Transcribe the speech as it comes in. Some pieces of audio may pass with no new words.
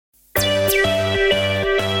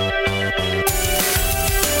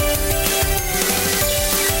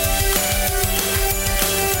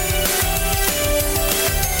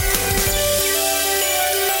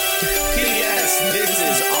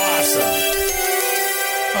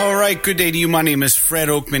All right, good day to you. My name is Fred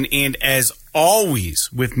Oakman, and as always,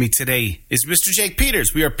 with me today is Mr. Jake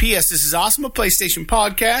Peters. We are PS This Is Awesome, a PlayStation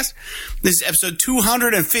podcast. This is episode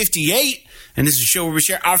 258, and this is a show where we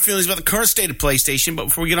share our feelings about the current state of PlayStation. But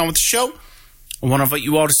before we get on with the show, I want to invite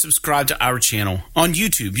you all to subscribe to our channel on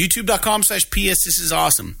YouTube, youtube.com/PS This Is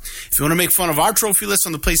Awesome. If you want to make fun of our trophy list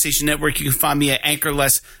on the PlayStation Network, you can find me at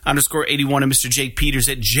anchorless_81 and Mr. Jake Peters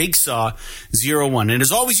at Jakesaw01. And as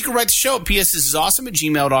always, you can write the show at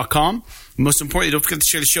psthisisawesome@gmail.com. Most importantly, don't forget to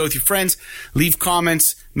share the show with your friends. Leave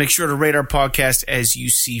comments. Make sure to rate our podcast as you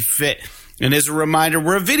see fit. And as a reminder,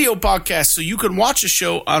 we're a video podcast, so you can watch the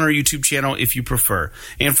show on our YouTube channel if you prefer.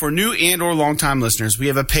 And for new and or long-time listeners, we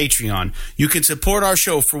have a Patreon. You can support our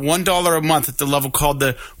show for $1 a month at the level called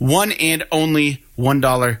the One and Only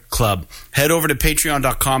 $1 Club. Head over to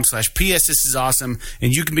patreon.com/PS This Is Awesome,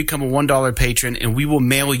 and you can become a $1 patron, and we will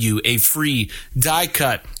mail you a free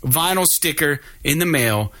die-cut vinyl sticker in the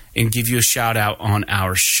mail and give you a shout-out on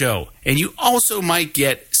our show. And you also might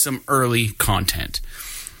get some early content.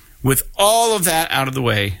 With all of that out of the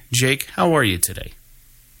way, Jake, how are you today?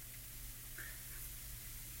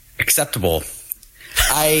 Acceptable.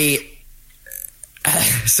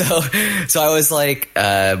 So I was like,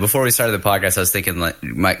 before we started the podcast, I was thinking, like,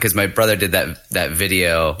 because my brother did that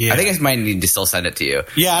video. Yeah. I think I might need to still send it to you.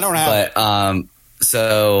 Yeah, I don't have it.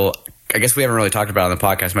 So I guess we haven't really talked about it on the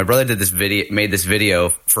podcast. My brother made this video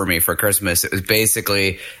for me for Christmas. It was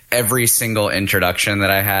basically every single introduction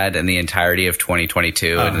that I had in the entirety of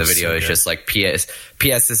 2022. And the video is just like, P.S.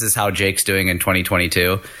 This is how Jake's doing in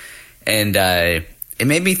 2022. And it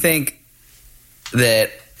made me think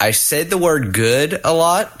that I said the word good a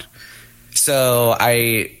lot. So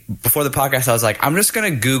before the podcast, I was like, I'm just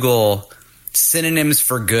going to Google synonyms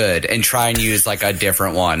for good and try and use like a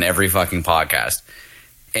different one every fucking podcast.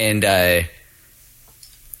 And I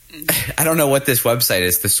don't know what this website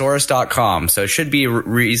is, thesaurus.com. So it should be a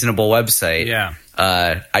reasonable website. Yeah.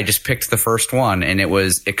 I just picked the first one, and it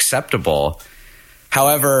was acceptable.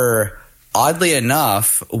 However, oddly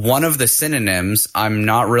enough, one of the synonyms, I'm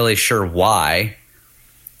not really sure why,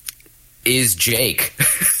 is Jake.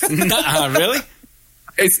 Really?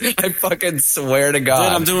 I fucking swear to God.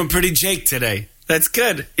 Dude, I'm doing pretty Jake today. That's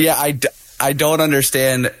good. Yeah, I don't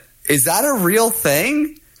understand. Is that a real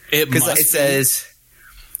thing? Because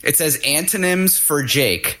it says antonyms for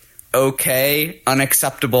Jake: okay,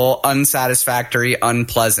 unacceptable, unsatisfactory,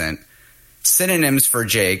 unpleasant. Synonyms for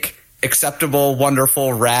Jake: acceptable,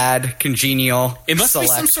 wonderful, rad, congenial. It must be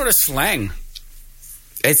some sort of slang.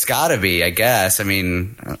 It's got to be, I guess. I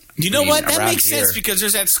mean, you know what? That makes sense because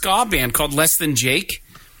there's that ska band called Less Than Jake,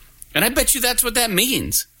 and I bet you that's what that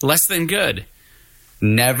means. Less than good.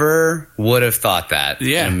 Never would have thought that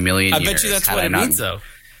in a million years. I bet you that's what it means, though.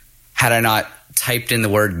 Had I not typed in the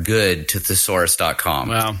word good to thesaurus.com.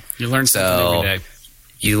 Well, you learn something every day.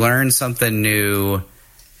 You learn something new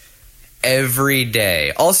every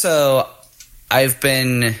day. Also, I've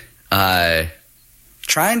been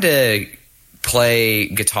trying to play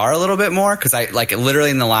guitar a little bit more because literally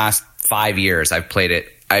in the last 5 years I've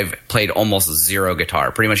played almost zero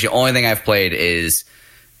guitar. Pretty much the only thing I've played is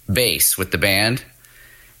bass with the band.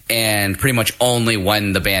 And pretty much only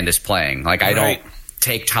when the band is playing. Like, I don't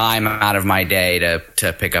take time out of my day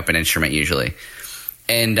to pick up an instrument usually.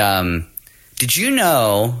 And did you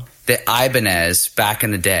know that Ibanez back in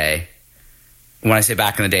the day, when I say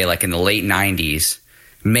back in the day, like in the late 90s,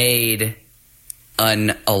 made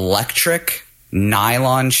an electric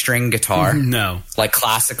nylon string guitar? No. Like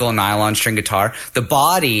classical nylon string guitar. The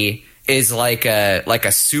body is like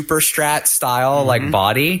a Super Strat style like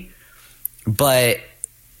body, but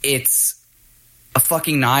it's a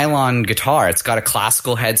fucking nylon guitar. It's got a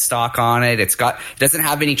classical headstock on it. It doesn't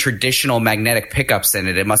have any traditional magnetic pickups in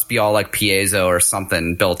it. It must be all like piezo or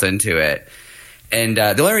something built into it. And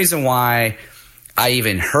the only reason why I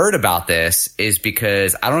even heard about this is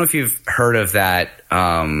because I don't know if you've heard of that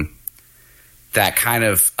that kind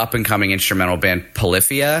of up and coming instrumental band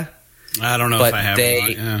Polyphia. I don't know if I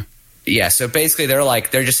have. Yeah, so basically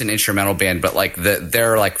they're just an instrumental band, but like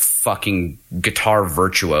they're like fucking guitar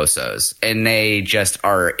virtuosos, and they just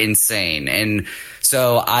are insane. And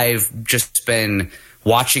so I've just been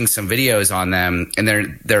watching some videos on them, and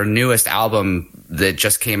their newest album that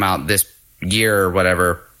just came out this year or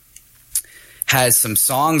whatever has some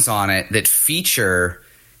songs on it that feature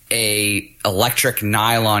a electric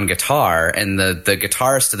nylon guitar, and the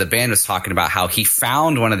guitarist of the band was talking about how he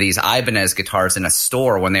found one of these Ibanez guitars in a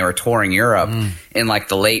store when they were touring Europe in like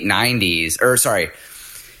the late 90s, or sorry,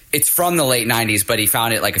 it's from the late 90s, but he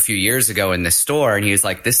found it like a few years ago in the store, and he was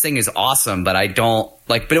like, this thing is awesome, but I don't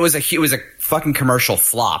like, but it was a fucking commercial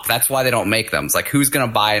flop. That's why they don't make them. It's like, who's going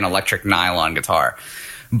to buy an electric nylon guitar?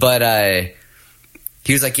 But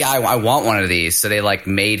he was like, yeah, I want one of these. So they like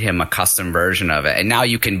made him a custom version of it, and now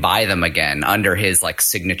you can buy them again under his like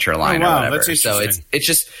signature line or whatever. That's so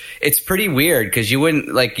it's pretty weird because you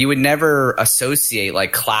would never associate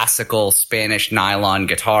like classical Spanish nylon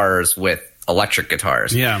guitars with electric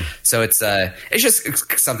guitars. Yeah. So it's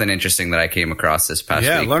just something interesting that I came across this past week.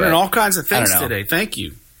 Yeah, learning all kinds of things today. Thank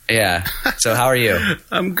you. Yeah. So how are you?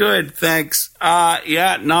 I'm good, thanks.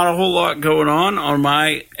 Yeah, not a whole lot going on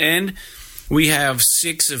my end. We have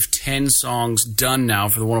 6 of 10 songs done now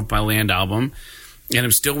for the One Up My Land album, and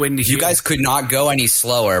I'm still waiting to hear. You guys could not go any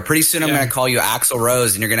slower. Pretty soon I'm going to call you Axl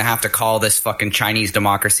Rose, and you're going to have to call this fucking Chinese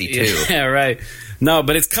Democracy too. Yeah, right. No,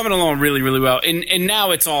 but it's coming along really, really well. And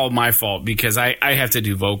now it's all my fault because I have to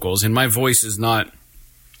do vocals, and my voice is not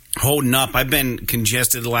holding up. I've been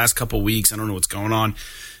congested the last couple of weeks. I don't know what's going on.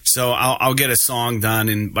 So I'll get a song done,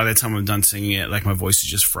 and by the time I'm done singing it, like my voice is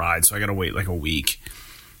just fried. So I got to wait like a week.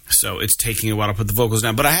 So it's taking a while to put the vocals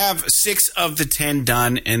down. But I have 6 of the 10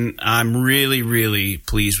 done, and I'm really, really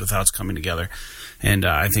pleased with how it's coming together. And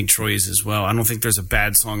I think Troy is as well. I don't think there's a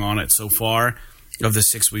bad song on it so far of the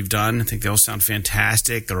 6 we've done. I think they all sound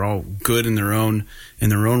fantastic. They're all good in their own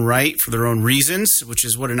right for their own reasons, which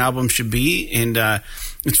is what an album should be. And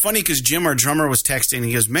it's funny because Jim, our drummer, was texting.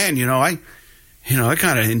 He goes, man, I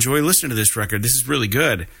kind of enjoy listening to this record. This is really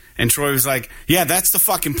good. And Troy was like, yeah, that's the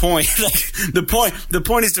fucking point. Like the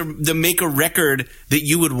point is to make a record that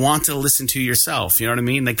you would want to listen to yourself. You know what I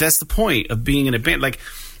mean? Like that's the point of being in a band. Like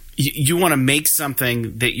you want to make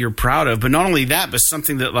something that you're proud of, but not only that, but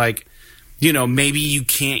something that like, maybe you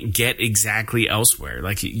can't get exactly elsewhere.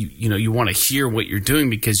 Like, you want to hear what you're doing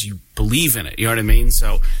because you believe in it. You know what I mean?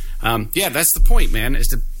 So, yeah, that's the point, man, is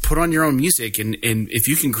to put on your own music. And if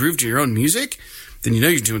you can groove to your own music, then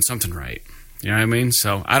you're doing something right. You know what I mean?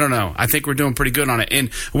 So, I don't know. I think we're doing pretty good on it.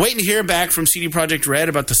 And waiting to hear back from CD Projekt Red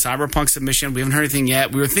about the Cyberpunk submission. We haven't heard anything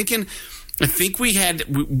yet. We were thinking, I think we had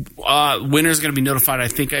winners going to be notified, I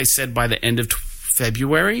think I said by the end of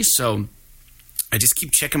February. So, I just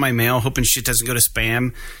keep checking my mail, hoping shit doesn't go to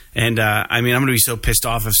spam. And, I'm going to be so pissed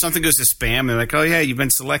off. If something goes to spam, they're like, oh, yeah, you've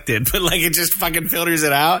been selected. But, like, it just fucking filters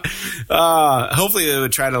it out. Hopefully they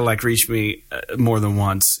would try to, like, reach me more than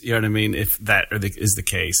once. You know what I mean? If that is the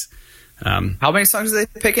case. How many songs are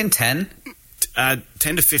they picking? 10? 10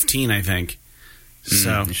 to 15, I think.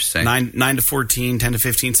 So, interesting. 9 to 14, 10 to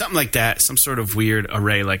 15, something like that. Some sort of weird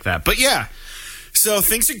array like that. But, yeah. So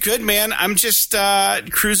things are good, man. I'm just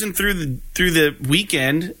cruising through the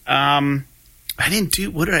weekend. I didn't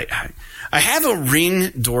do what did I have a Ring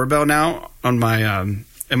doorbell now on my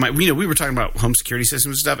and my we were talking about home security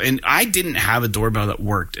systems and stuff, and I didn't have a doorbell that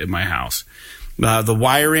worked at my house. The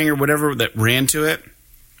wiring or whatever that ran to it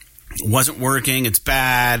wasn't working. It's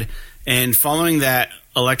bad. And following that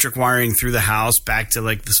electric wiring through the house back to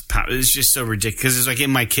like this, it's just so ridiculous. Because it's like in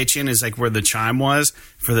my kitchen is like where the chime was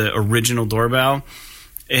for the original doorbell,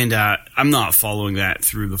 and I'm not following that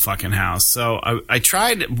through the fucking house. So I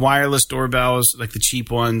tried wireless doorbells, like the cheap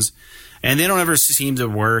ones, and they don't ever seem to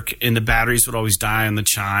work. And the batteries would always die on the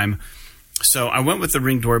chime. So I went with the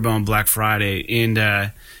Ring doorbell on Black Friday, and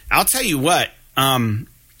I'll tell you what.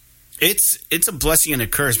 It's a blessing and a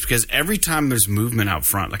curse because every time there's movement out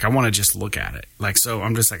front, like I want to just look at it. Like, so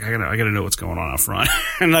I'm just like, I gotta know what's going on out front.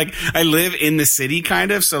 And like, I live in the city kind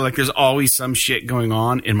of. So like, there's always some shit going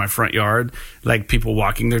on in my front yard, like people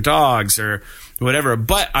walking their dogs or whatever.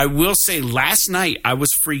 But I will say last night I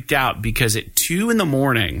was freaked out because at 2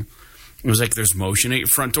 a.m, it was like there's motion at your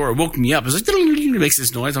front door. It woke me up. It was like, it makes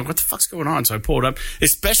this noise. I'm like, what the fuck's going on? So I pulled up,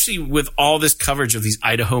 especially with all this coverage of these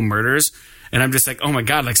Idaho murders. And I'm just like, oh my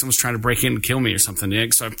God, like someone's trying to break in and kill me or something.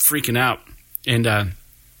 So I'm freaking out. And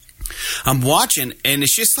I'm watching, and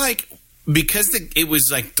it's just like, because it was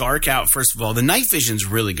like dark out, first of all, the night vision's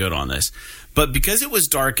really good on this. But because it was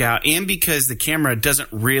dark out and because the camera doesn't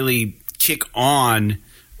really kick on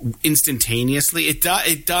instantaneously, it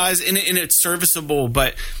does, and it's serviceable,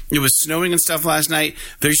 but it was snowing and stuff last night.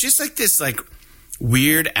 There's just like this like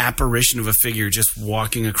weird apparition of a figure just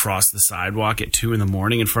walking across the sidewalk at 2 a.m.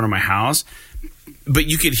 in front of my house, but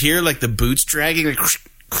you could hear like the boots dragging, like,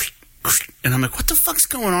 and I'm like, what the fuck's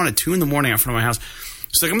going on at 2 a.m. in front of my house?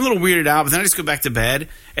 So like I'm a little weirded out, but then I just go back to bed,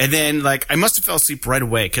 and then like I must have fell asleep right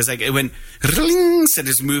away because like it went said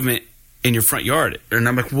there's movement in your front yard, and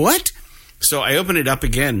I'm like, what? So I open it up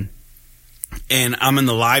again, and I'm in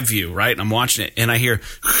the live view, right? And I'm watching it, and I hear,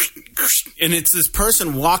 And it's this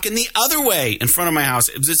person walking the other way in front of my house.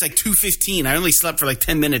 It was just like 2:15. I only slept for like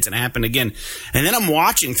 10 minutes and it happened again. And then I'm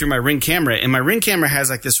watching through my Ring camera, and my Ring camera has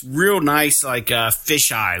like this real nice like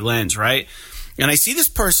fisheye lens, right? And I see this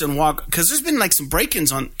person walk, because there's been like some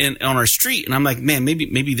break-ins on our street, and I'm like, man,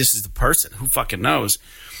 maybe this is the person. Who fucking knows?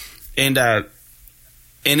 And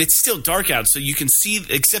it's still dark out, so you can see,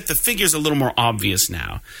 except the figure's a little more obvious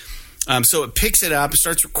now. So it picks it up, it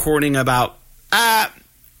starts recording about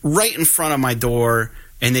right in front of my door,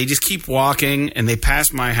 and they just keep walking, and they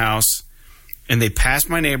pass my house, and they pass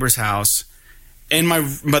my neighbor's house, and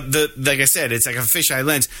like I said, it's like a fisheye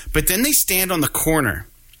lens. But then they stand on the corner,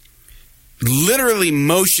 literally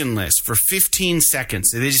motionless for 15 seconds.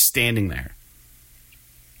 They're just standing there.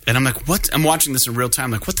 And I'm like, what? I'm watching this in real time.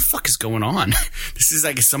 Like, what the fuck is going on? This is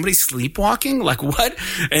like, is somebody sleepwalking? Like, what?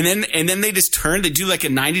 And then they just turn. They do like a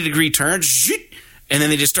 90-degree turn. And then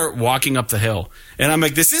they just start walking up the hill. And I'm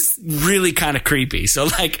like, this is really kind of creepy. So,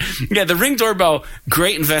 like, yeah, the Ring doorbell,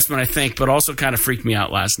 great investment, I think, but also kind of freaked me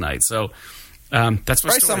out last night. So, that's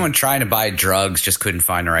my story. Someone trying to buy drugs just couldn't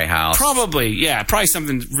find the right house. Probably, yeah. Probably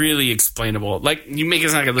something really explainable. Like, you make it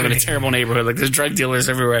sound like I live in a terrible neighborhood. Like, there's drug dealers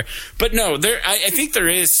everywhere. But no, I think there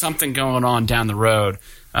is something going on down the road.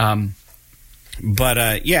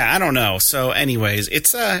 But yeah, I don't know. So anyways,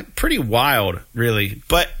 it's pretty wild, really.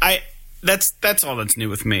 But that's all that's new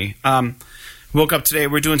with me. Woke up today.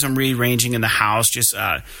 We're doing some rearranging in the house, just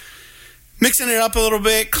mixing it up a little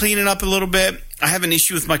bit, cleaning up a little bit. I have an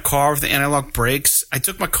issue with my car with the anti-lock brakes. I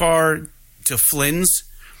took my car to Flynn's,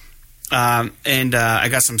 and I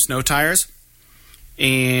got some snow tires,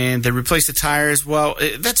 and they replaced the tires. Well,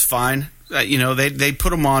 that's fine. They put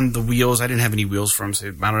them on the wheels. I didn't have any wheels for them, so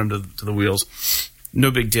they mounted them to the wheels. No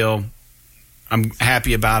big deal. I'm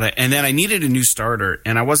happy about it. And then I needed a new starter,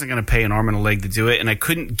 and I wasn't going to pay an arm and a leg to do it, and I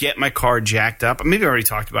couldn't get my car jacked up. Maybe I already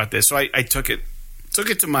talked about this. So I took it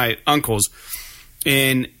to my uncle's,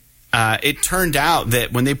 and it turned out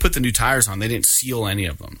that when they put the new tires on, they didn't seal any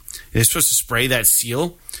of them. They're supposed to spray that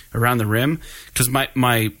seal around the rim, because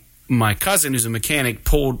my cousin, who's a mechanic,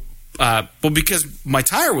 pulled because my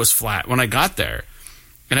tire was flat when I got there.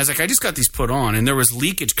 And I was like, I just got these put on, and there was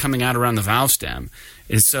leakage coming out around the valve stem.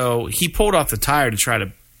 And so he pulled off the tire to try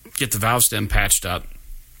to get the valve stem patched up.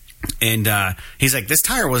 And he's like, this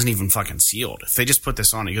tire wasn't even fucking sealed. If they just put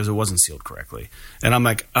this on, he goes, it wasn't sealed correctly. And I'm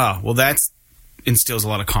like, oh, well, that instills a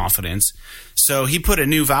lot of confidence. So he put a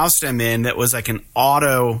new valve stem in that was like an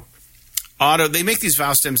auto. They make these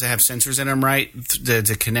valve stems that have sensors in them, right,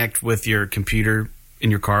 to connect with your computer in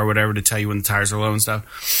your car or whatever, to tell you when the tires are low and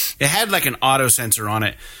stuff. It had like an auto sensor on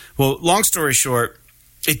it. Well, long story short,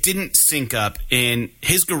 it didn't sync up. In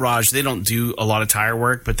his garage, they don't do a lot of tire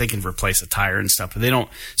work, but they can replace a tire and stuff. But they don't.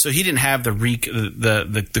 So he didn't have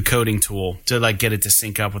the coding tool to like get it to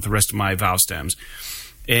sync up with the rest of my valve stems.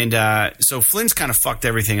 And so Flynn's kind of fucked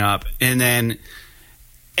everything up. And then,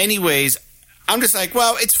 anyways, I'm just like,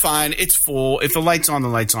 well, it's fine. It's full. If the light's on, the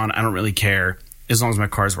light's on. I don't really care, as long as my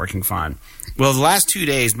car's working fine. Well, the last 2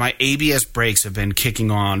 days, my ABS brakes have been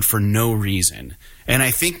kicking on for no reason. And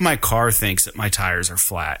I think my car thinks that my tires are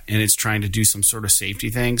flat, and it's trying to do some sort of safety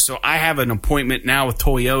thing. So I have an appointment now with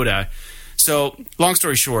Toyota. So long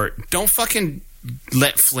story short, don't fucking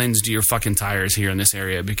let Flynn's do your fucking tires here in this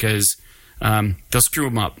area, because they'll screw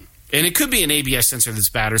them up. And it could be an ABS sensor that's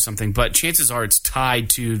bad or something, but chances are it's tied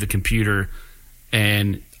to the computer.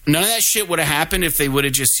 And none of that shit would have happened if they would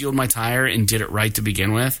have just sealed my tire and did it right to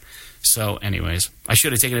begin with. So, anyways, I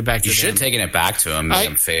should have taken it back to them. You should have taken it back to them, made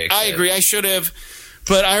them fix I agree. I should have.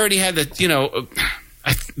 But I already had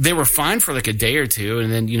they were fine for like a day or two.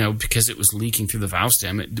 And then, because it was leaking through the valve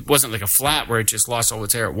stem, it wasn't like a flat where it just lost all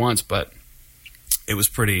its air at once. But it was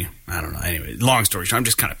pretty, I don't know. Anyway, long story short, I'm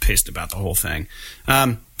just kind of pissed about the whole thing.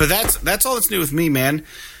 But that's all that's new with me, man.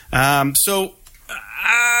 So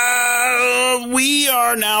we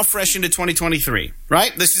are now fresh into 2023,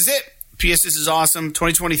 right? This is it. P.S. This is awesome.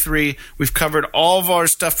 2023. We've covered all of our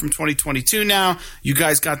stuff from 2022 now. You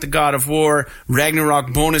guys got the God of War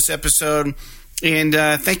Ragnarok bonus episode. And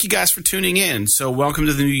thank you guys for tuning in. So welcome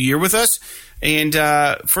to the new year with us. And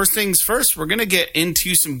first things first, we're going to get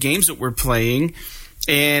into some games that we're playing.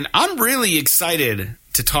 And I'm really excited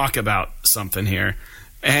to talk about something here.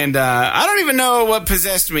 And I don't even know what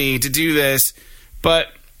possessed me to do this, but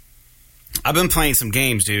I've been playing some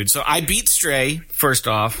games, dude. So I beat Stray, first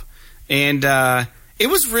off. And it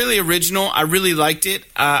was really original. I really liked it.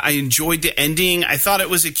 I enjoyed the ending. I thought it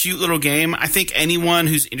was a cute little game. I think anyone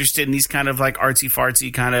who's interested in these kind of like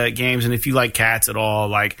artsy-fartsy kind of games, and if you like cats at all,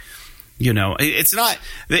 like, it's not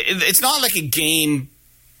like a game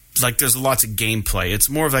like there's lots of gameplay. It's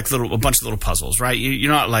more of like a bunch of little puzzles, right?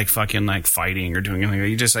 You're not like fucking like fighting or doing anything.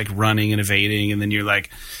 You're just like running and evading, and then you're like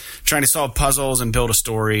trying to solve puzzles and build a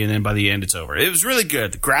story, and then by the end it's over. It was really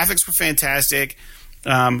good. The graphics were fantastic.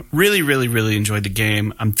 Really, really, really enjoyed the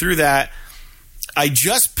game. I'm through that. I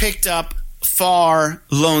just picked up Far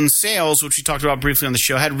Lone Sails, which we talked about briefly on the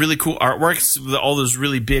show. Had really cool artwork, all those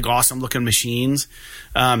really big, awesome looking machines.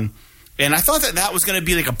 And I thought that was going to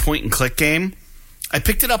be like a point and click game. I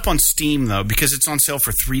picked it up on Steam though because it's on sale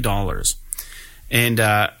for $3, and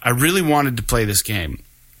I really wanted to play this game.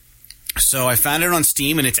 So I found it on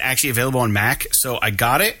Steam, and it's actually available on Mac. So I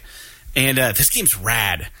got it, and this game's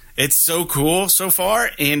rad. It's so cool so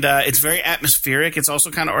far, and it's very atmospheric. It's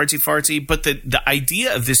also kind of artsy-fartsy, but the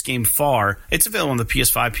idea of this game, Far, it's available on the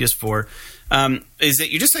PS5, PS4, is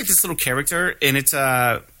that you're just like this little character, and it's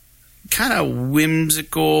a kind of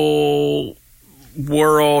whimsical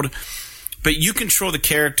world, but you control the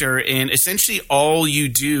character, and essentially all you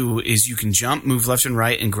do is you can jump, move left and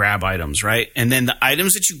right, and grab items, right? And then the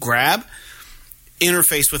items that you grab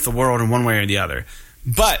interface with the world in one way or the other.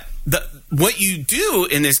 But what you do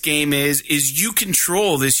in this game is you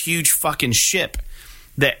control this huge fucking ship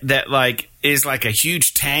that like is like a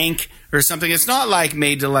huge tank or something. It's not like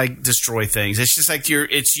made to like destroy things. It's just like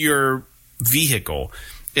it's your vehicle,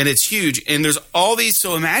 and it's huge. And there's all these.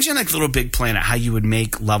 So imagine like Little Big Planet, how you would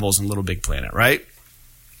make levels in Little Big Planet, right?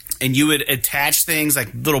 And you would attach things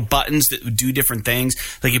like little buttons that would do different things.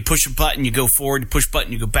 Like you push a button, you go forward. You push a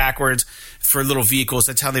button, you go backwards. For little vehicles,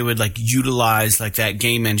 that's how they would like utilize like that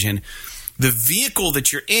game engine. The vehicle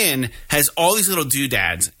that you're in has all these little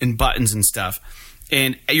doodads and buttons and stuff.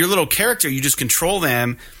 And your little character, you just control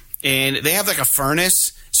them, and they have like a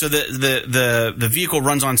furnace. So the vehicle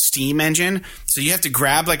runs on steam engine. So you have to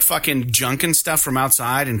grab like fucking junk and stuff from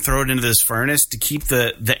outside and throw it into this furnace to keep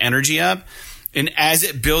the energy up. And as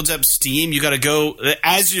it builds up steam, you got to go,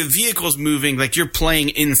 as your vehicle's moving, like you're playing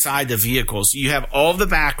inside the vehicle. So you have all the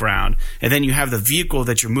background, and then you have the vehicle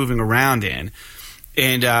that you're moving around in.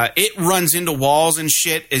 And it runs into walls and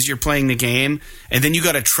shit as you're playing the game. And then you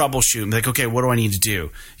got to troubleshoot. Like, okay, what do I need to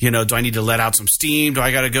do? You know, do I need to let out some steam? Do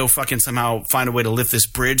I got to go fucking somehow find a way to lift this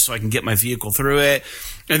bridge so I can get my vehicle through it?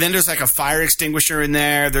 And then there's like a fire extinguisher in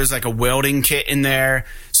there. There's like a welding kit in there.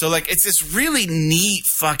 So like it's this really neat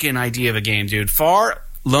fucking idea of a game, dude. Far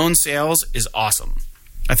Lone Sails is awesome.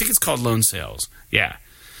 I think it's called Lone Sails. Yeah.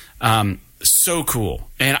 So cool.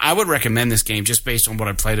 And I would recommend this game just based on what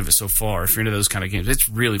I've played of it so far. If you're into those kind of games, it's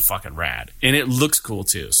really fucking rad. And it looks cool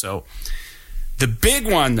too. So the big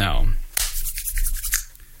one though,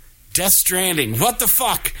 Death Stranding. What the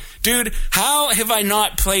fuck? Dude, how have I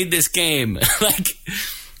not played this game? Like,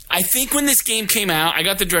 I think when this game came out, I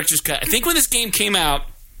got the director's cut. I think when this game came out,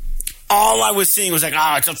 all I was seeing was like,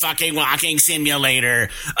 oh, it's a fucking walking simulator.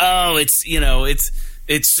 Oh,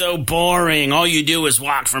 it's so boring. All you do is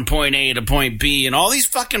walk from point A to point B. And all these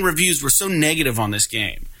fucking reviews were so negative on this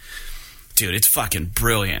game. Dude, it's fucking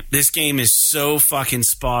brilliant. This game is so fucking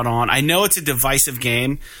spot on. I know it's a divisive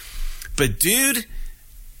game, but dude,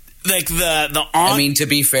 like I mean, to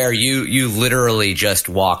be fair, you literally just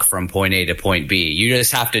walk from point A to point B. You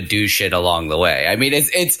just have to do shit along the way. I mean,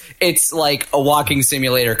 it's like a walking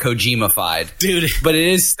simulator Kojima-fied. Dude. But it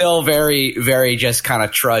is still very, very just kind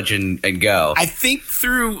of trudge and go. I think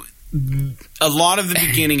through a lot of the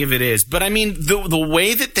beginning of it is. But I mean, the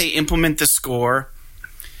way that they implement the score,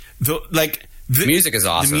 the music is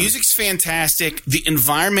awesome. The music's fantastic. The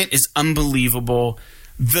environment is unbelievable.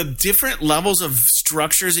 The different levels of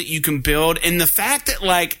structures that you can build, and the fact that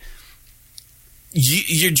like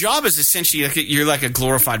your job is essentially like you're like a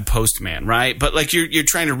glorified postman, right? But like you're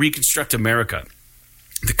trying to reconstruct America.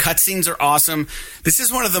 The cutscenes are awesome. This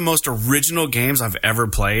is one of the most original games I've ever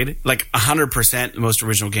played. Like 100% the most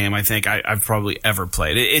original game I think I've probably ever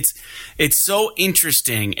played. It's so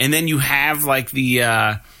interesting, and then you have like the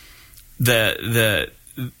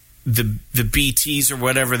BTs or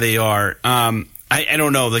whatever they are. I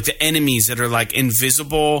don't know, like the enemies that are like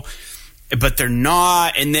invisible, but they're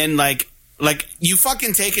not. And then like you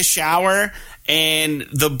fucking take a shower and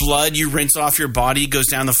the blood you rinse off your body goes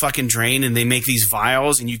down the fucking drain, and they make these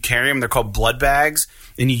vials and you carry them. They're called blood bags,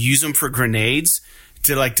 and you use them for grenades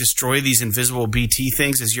to like destroy these invisible BT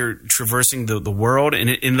things as you're traversing the world.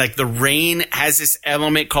 And like the rain has this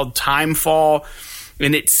element called timefall.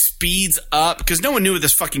 and it speeds up because no one knew what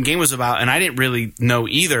this fucking game was about, and I didn't really know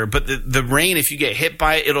either. But the rain, if you get hit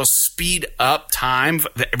by it, it'll speed up time for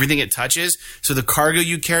everything it touches. So the cargo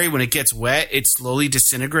you carry, when it gets wet, it slowly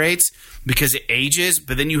disintegrates because it ages.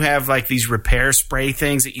 But then you have like these repair spray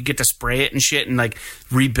things that you get to spray it and shit and like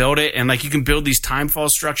rebuild it, and like you can build these timefall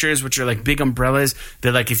structures, which are like big umbrellas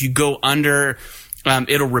that like if you go under.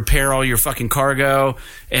 It'll repair all your fucking cargo.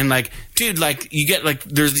 And like, dude, like you get like,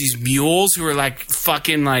 there's these mules who are like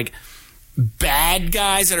fucking like bad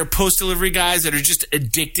guys that are post-delivery guys that are just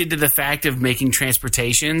addicted to the fact of making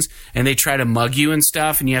transportations, and they try to mug you and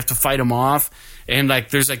stuff, and you have to fight them off. And like,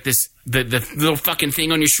 there's like this, the little fucking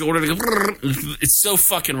thing on your shoulder. It's so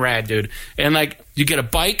fucking rad, dude. And like, you get a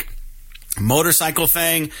bike, motorcycle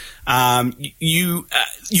thing. You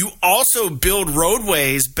also build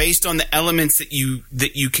roadways based on the elements that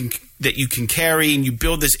you can carry, and you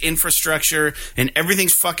build this infrastructure, and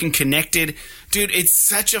everything's fucking connected, dude. It's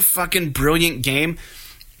such a fucking brilliant game,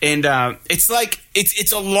 and it's like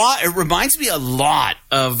it's a lot. It reminds me a lot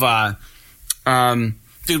of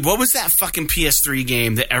dude. What was that fucking PS3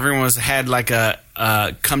 game that everyone had like a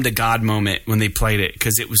come to God moment when they played it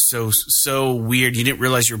because it was so weird. You didn't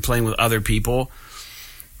realize you were playing with other people.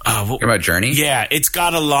 What about Journey? Yeah, it's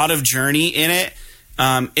got a lot of Journey in it.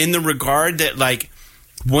 In the regard that like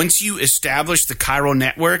once you establish the chiral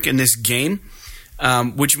network in this game,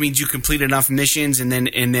 which means you complete enough missions and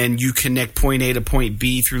then you connect point A to point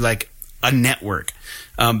B through like a network.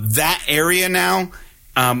 That area now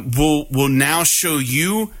will now show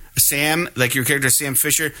you Sam, like your character Sam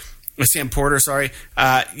Porter, sorry.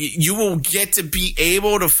 You will get to be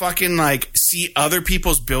able to fucking like see other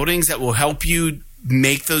people's buildings that will help you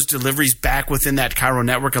make those deliveries back within that chiral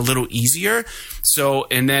network a little easier. So,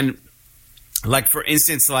 and then like for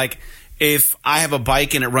instance, like if I have a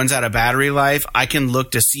bike and it runs out of battery life, I can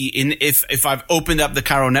look to see if I've opened up the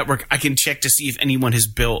chiral network, I can check to see if anyone has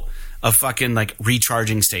built a fucking like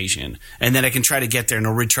recharging station, and then I can try to get there and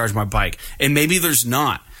I'll recharge my bike. And maybe there's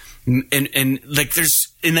not. And like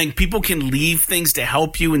then people can leave things to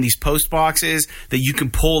help you in these post boxes that you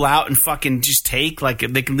can pull out and fucking just take. Like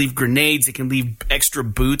they can leave grenades, they can leave extra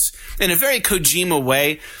boots in a very Kojima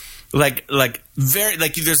way. Like very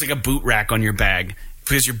like there's like a boot rack on your bag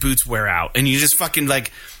because your boots wear out, and you just fucking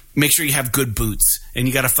like make sure you have good boots, and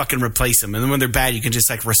you got to fucking replace them. And then when they're bad, you can just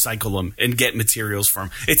like recycle them and get materials from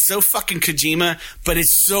them. It's so fucking Kojima, but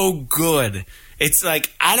it's so good. It's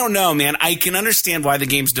like, I don't know, man. I can understand why the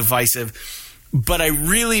game's divisive, but I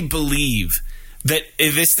really believe that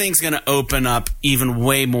if this thing's going to open up even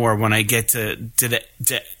way more when I get to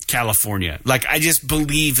California. Like, I just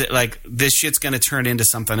believe that, like, this shit's going to turn into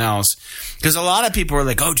something else. Because a lot of people are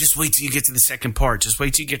like, oh, just wait till you get to the second part. Just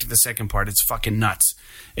wait till you get to the second part. It's fucking nuts.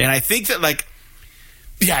 And I think that, like,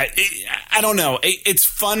 yeah, I don't know. It's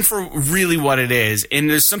fun for really what it is. And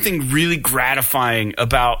there's something really gratifying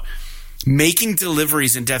about making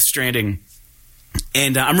deliveries in Death Stranding.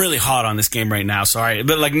 And I'm really hot on this game right now, sorry.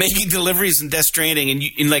 But like making deliveries in Death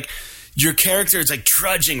Stranding, and like your character is like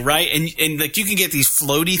trudging, right? And like you can get these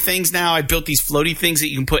floaty things now. I built these floaty things that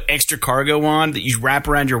you can put extra cargo on that you wrap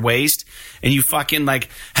around your waist, and you fucking like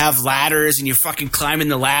have ladders, and you fucking climbing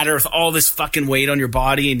the ladder with all this fucking weight on your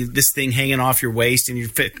body and this thing hanging off your waist, and you're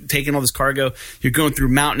taking all this cargo. You're going through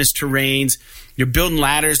mountainous terrains. You're building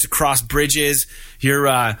ladders to cross bridges.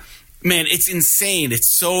 You're man, it's insane.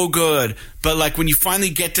 It's so good. But like when you finally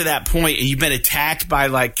get to that point and you've been attacked by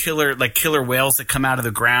like killer whales that come out of the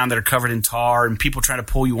ground that are covered in tar, and people trying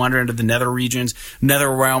to pull you under into the nether regions,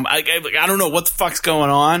 nether realm. I don't know what the fuck's going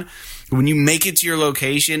on. When you make it to your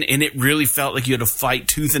location and it really felt like you had to fight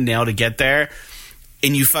tooth and nail to get there,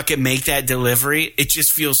 and you fucking make that delivery, it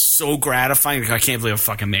just feels so gratifying. Like, I can't believe I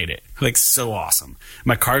fucking made it. Like, so awesome.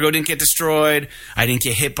 My cargo didn't get destroyed. I didn't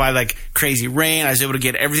get hit by, like, crazy rain. I was able to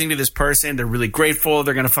get everything to this person. They're really grateful.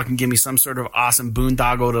 They're going to fucking give me some sort of awesome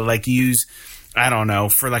boondoggle to, like, use, I don't know,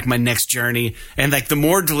 for, like, my next journey. And, like, the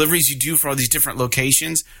more deliveries you do for all these different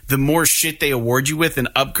locations, the more shit they award you with and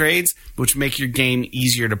upgrades, which make your game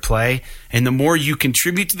easier to play. And the more you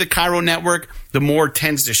contribute to the chiral network, the more it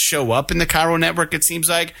tends to show up in the chiral network, it seems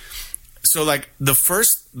like. So, like, the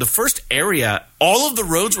first area, all of the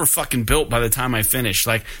roads were fucking built by the time I finished.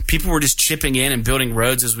 Like, people were just chipping in and building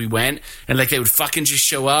roads as we went. And, like, they would fucking just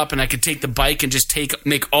show up, and I could take the bike and just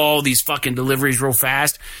make all these fucking deliveries real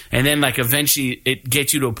fast. And then, like, eventually it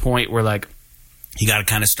gets you to a point where, like, you got to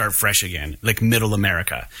kind of start fresh again. Like, middle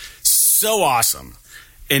America. So awesome.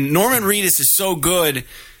 And Norman Reedus is so good.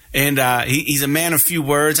 And he's a man of few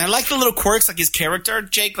words. I like the little quirks, like his character,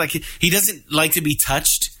 Jake. Like, he doesn't like to be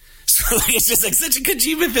touched. So like, it's just like such a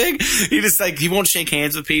Kojima thing. He won't shake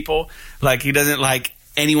hands with people. Like he doesn't like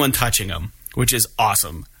anyone touching him, which is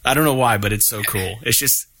awesome. I don't know why, but it's so cool. It's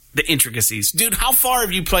just the intricacies. Dude, how far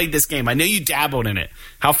have you played this game? I know you dabbled in it.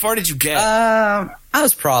 How far did you get? I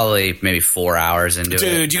was probably maybe 4 hours into it.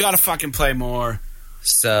 Dude, you got to fucking play more.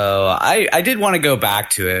 So I did want to go back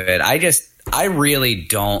to it. I really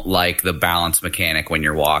don't like the balance mechanic when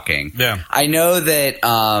you're walking. Yeah. I know that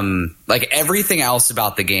like everything else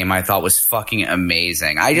about the game I thought was fucking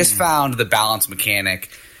amazing. I just found the balance mechanic.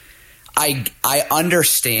 I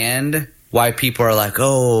understand why people are like,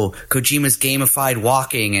 oh, Kojima's gamified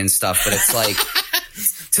walking and stuff, but it's like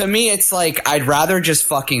to me it's like I'd rather just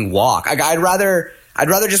fucking walk. I'd rather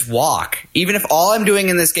just walk. Even if all I'm doing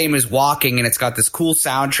in this game is walking and it's got this cool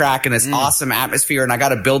soundtrack and this awesome atmosphere and I got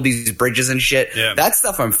to build these bridges and shit, that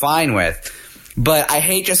stuff I'm fine with. But I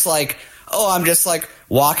hate just like, oh, I'm just like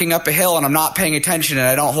walking up a hill and I'm not paying attention and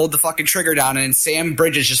I don't hold the fucking trigger down and Sam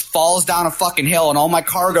Bridges just falls down a fucking hill and all my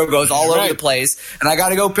cargo goes all over the place and I got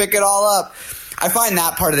to go pick it all up. I find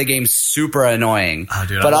that part of the game super annoying. Oh,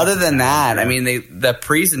 dude, but other than that, I mean, the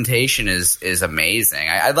presentation is amazing.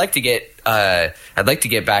 I'd like to get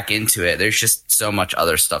back into it. There's just so much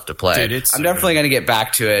other stuff to play. Dude, I'm definitely going to get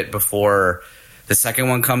back to it before the second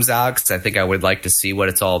one comes out because I think I would like to see what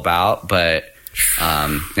it's all about. But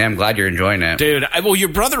I'm glad you're enjoying it, dude. Well, your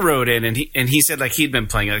brother wrote in and he said like he'd been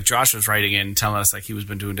playing. Like Josh was writing in and telling us like he was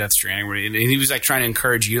been doing Death Stranding, and he was like trying to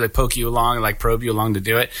encourage you, like poke you along, and like probe you along to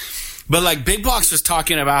do it. But like Big Box was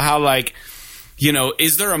talking about how like, you know,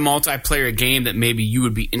 is there a multiplayer game that maybe you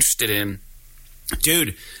would be interested in?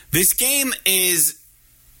 Dude, this game is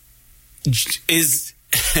as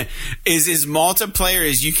multiplayer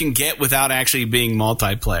as you can get without actually being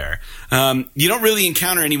multiplayer. You don't really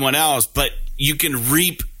encounter anyone else, but you can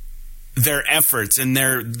reap their efforts and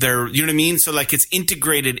their you know what I mean? So like it's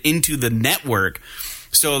integrated into the network.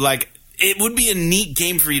 So like it would be a neat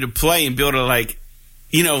game for you to play and be able to like,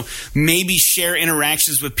 you know, maybe share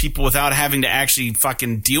interactions with people without having to actually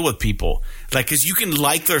fucking deal with people. Like, because you can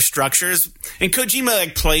like their structures. And Kojima,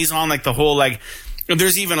 like, plays on, like, the whole, like,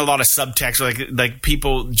 there's even a lot of subtext, like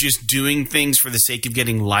people just doing things for the sake of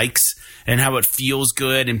getting likes and how it feels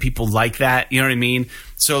good and people like that. You know what I mean?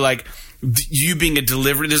 So, like, you being a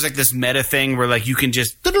delivery, there's like this meta thing where like you can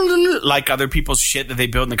just like other people's shit that they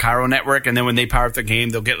build in the Cairo network, and then when they power up their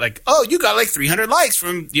game, they'll get like, oh, you got like 300 likes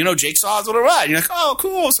from, you know, Jake Saws, whatever. And you're like, oh,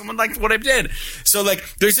 cool, someone liked what I did. So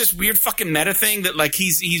like, there's this weird fucking meta thing that like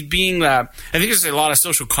he's being. I think there's a lot of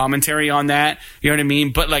social commentary on that. You know what I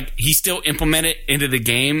mean? But like, he still implemented it into the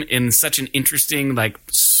game in such an interesting, like,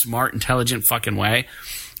 smart, intelligent fucking way,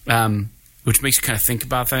 which makes you kind of think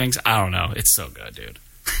about things. I don't know. It's so good, dude.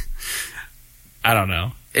 I don't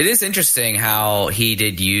know. It is interesting how he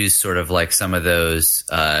did use sort of like some of those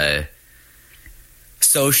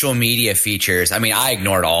social media features. I mean, I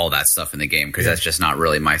ignored all that stuff in the game because that's just not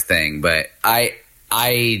really my thing. But I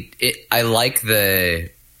like the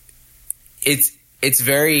it's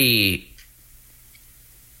very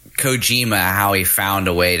Kojima how he found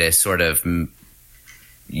a way to sort of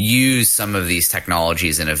use some of these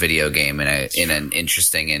technologies in a video game in an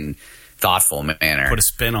interesting and thoughtful manner. Put a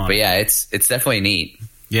spin on it. But yeah, it's definitely neat.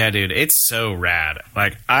 Yeah, dude, it's so rad.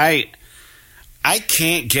 Like I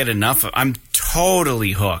can't get enough of. I'm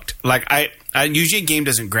totally hooked. Like I usually a game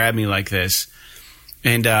doesn't grab me like this,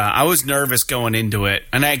 and I was nervous going into it,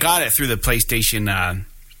 and I got it through the PlayStation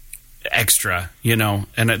Extra, you know,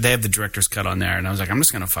 and they have the director's cut on there, and I was like, I'm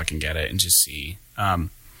just gonna fucking get it and just see.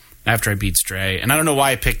 After I beat Stray. And I don't know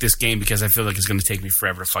why I picked this game because I feel like it's going to take me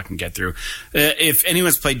forever to fucking get through. If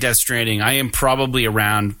anyone's played Death Stranding, I am probably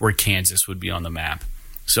around where Kansas would be on the map.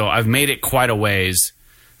 So I've made it quite a ways,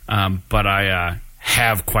 but I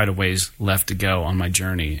have quite a ways left to go on my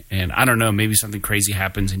journey. And I don't know, maybe something crazy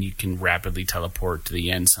happens and you can rapidly teleport to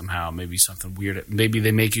the end somehow. Maybe something weird. Maybe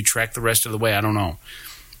they make you trek the rest of the way. I don't know.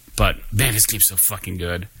 But man, this game's so fucking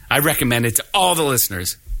good. I recommend it to all the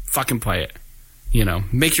listeners. Fucking play it. You know,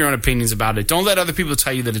 make your own opinions about it. Don't let other people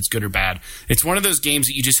tell you that it's good or bad. It's one of those games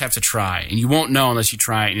that you just have to try, and you won't know unless you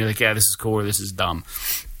try it. And you're like, yeah, this is cool or this is dumb.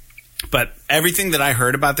 But everything that I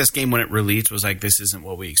heard about this game when it released was like, this isn't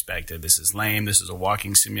what we expected. This is lame. This is a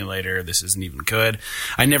walking simulator. This isn't even good.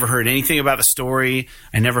 I never heard anything about the story.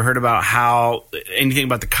 I never heard about anything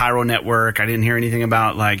about the Cairo network. I didn't hear anything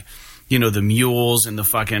about, like, you know, the mules and the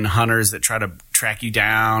fucking hunters that try to track you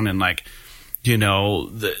down and, like, you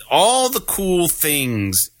know, all the cool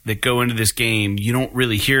things that go into this game you don't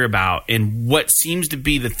really hear about. And what seems to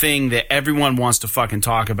be the thing that everyone wants to fucking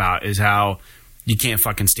talk about is how you can't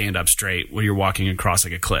fucking stand up straight when you're walking across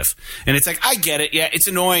like a cliff. And it's like, I get it. Yeah, it's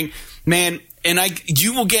annoying. Man, And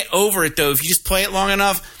you will get over it, though, if you just play it long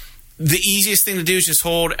enough. The easiest thing to do is just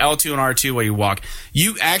hold L2 and R2 while you walk.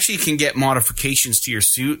 You actually can get modifications to your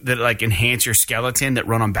suit that like enhance your skeleton that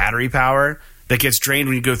run on battery power that gets drained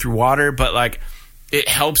when you go through water, but like it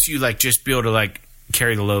helps you like just be able to like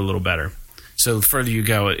carry the load a little better. So the further you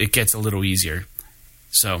go, it gets a little easier.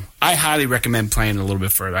 So I highly recommend playing a little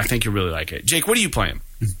bit further. I think you'll really like it. Jake, what are you playing?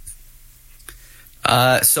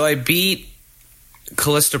 So I beat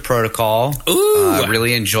Callisto Protocol. Ooh,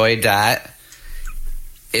 really enjoyed that.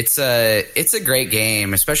 It's a great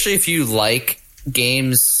game, especially if you like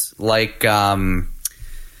games like Dead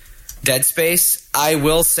Space. I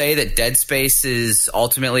will say that Dead Space is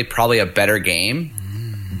ultimately probably a better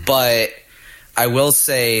game, but I will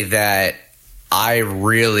say that I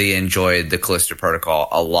really enjoyed the Callisto Protocol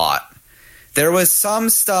a lot. There was some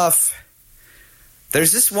stuff.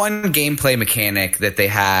 There's this one gameplay mechanic that they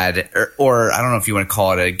had, or I don't know if you want to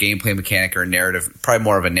call it a gameplay mechanic or a narrative, probably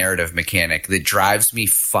more of a narrative mechanic that drives me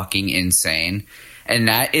fucking insane. And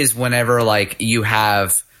that is whenever like you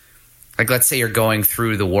have, like let's say you're going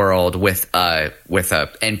through the world with a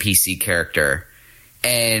NPC character,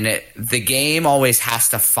 and the game always has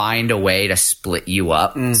to find a way to split you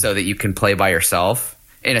up so that you can play by yourself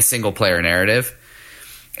in a single player narrative.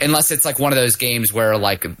 Unless it's like one of those games where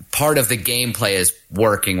like part of the gameplay is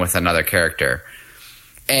working with another character.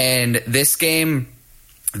 And this game,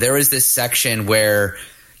 there was this section where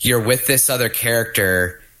you're with this other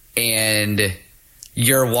character and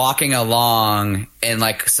you're walking along and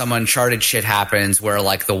like some uncharted shit happens where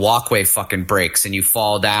like the walkway fucking breaks and you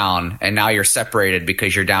fall down and now you're separated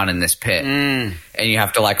because you're down in this pit and you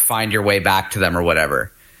have to like find your way back to them or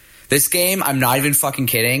whatever. This game, I'm not even fucking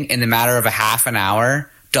kidding, in the matter of a half an hour,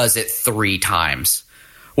 does it 3 times.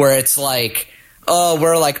 Where it's like,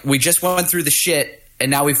 oh, we just went through the shit and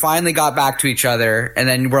now we finally got back to each other, and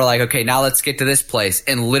then we're like, okay, now let's get to this place.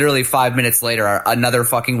 And literally 5 minutes later, another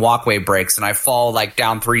fucking walkway breaks and I fall like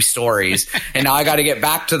down 3 stories and now I got to get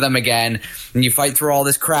back to them again. And you fight through all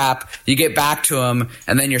this crap, you get back to them,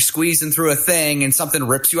 and then you're squeezing through a thing and something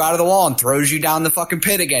rips you out of the wall and throws you down the fucking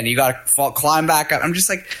pit again. You got to climb back up. I'm just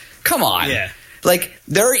like, come on. Yeah. Like,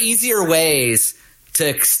 there are easier ways to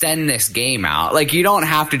extend this game out. Like, you don't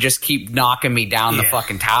have to just keep knocking me down the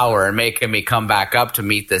fucking tower and making me come back up to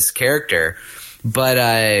meet this character. But,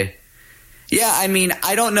 yeah, I mean,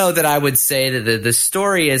 I don't know that I would say that the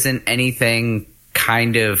story isn't anything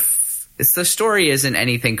kind of... The story isn't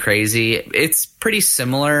anything crazy. It's pretty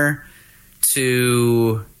similar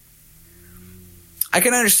to... I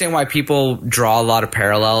can understand why people draw a lot of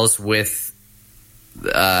parallels with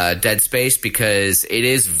Dead Space, because it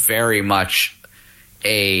is very much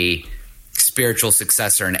a spiritual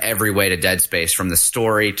successor in every way to Dead Space, from the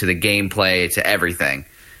story to the gameplay to everything.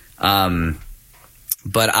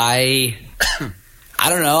 But I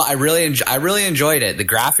don't know. I really enjoyed it. The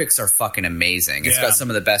graphics are fucking amazing. It's got some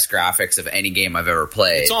of the best graphics of any game I've ever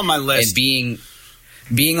played. It's on my list. And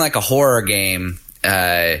being like a horror game,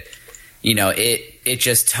 you know, it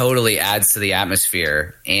just totally adds to the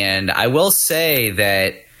atmosphere. And I will say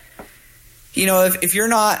that, you know, if you're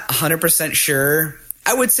not 100% sure,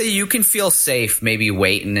 I would say you can feel safe maybe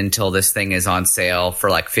waiting until this thing is on sale for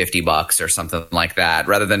like $50 or something like that,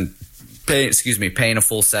 rather than paying a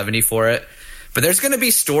full $70 for it. But there's going to be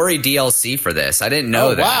story DLC for this. I didn't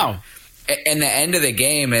know that. Wow. And the end of the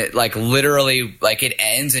game, it like literally like it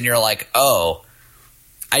ends and you're like, oh,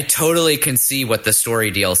 I totally can see what the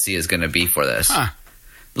story DLC is going to be for this. Huh.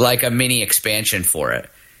 Like a mini expansion for it.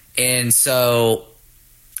 And so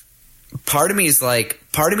part of me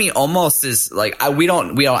almost is like, we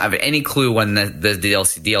don't have any clue when the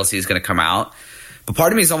DLC is going to come out. But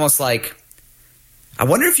part of me is almost like, I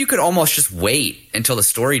wonder if you could almost just wait until the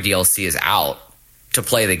story DLC is out to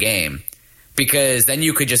play the game, because then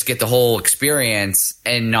you could just get the whole experience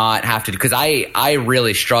and not have to. Because I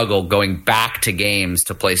really struggle going back to games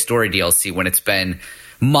to play story DLC when it's been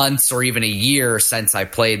months or even a year since I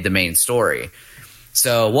played the main story.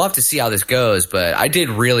 So we'll have to see how this goes, but I did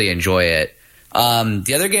really enjoy it.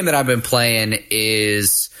 The other game that I've been playing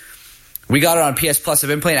is, we got it on PS Plus. I've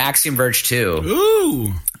been playing Axiom Verge 2.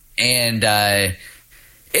 Ooh. And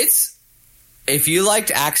if you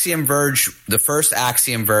liked Axiom Verge, the first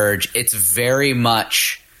Axiom Verge, it's very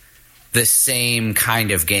much the same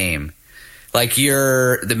kind of game. Like,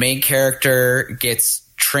 the main character gets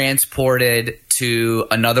transported to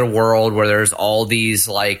another world where there's all these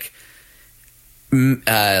like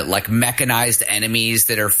mechanized enemies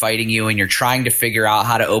that are fighting you, and you're trying to figure out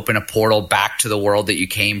how to open a portal back to the world that you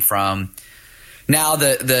came from. Now,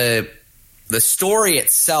 the story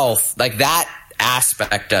itself, like that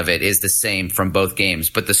aspect of it is the same from both games,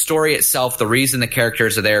 but the story itself, the reason the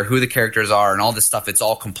characters are there, who the characters are, and all this stuff, it's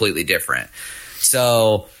all completely different.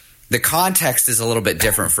 So the context is a little bit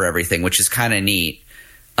different for everything, which is kind of neat.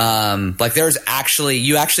 Like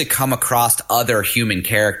you actually come across other human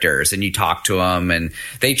characters and you talk to them, and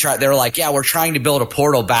they're like, yeah, we're trying to build a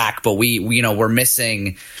portal back, but we're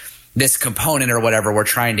missing this component or whatever we're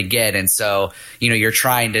trying to get. And so, you're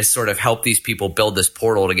trying to sort of help these people build this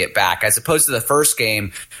portal to get back, as opposed to the first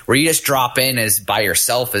game where you just drop in as by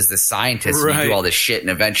yourself as the scientist and you do all this shit and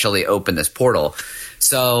eventually open this portal.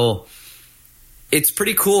 So it's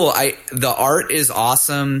pretty cool. The art is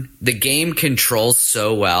awesome. The game controls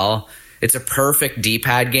so well. It's a perfect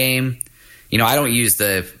D-pad game. I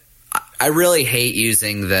really hate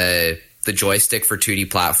using the joystick for 2D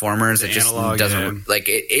platformers. It just doesn't like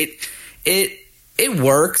it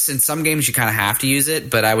works. In some games you kind of have to use it,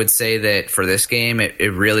 but I would say that for this game it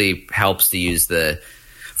really helps to use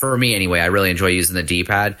for me anyway, I really enjoy using the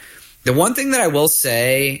D-pad. The one thing that I will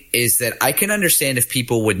say is that I can understand if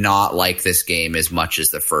people would not like this game as much as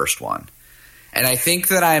the first one. And I think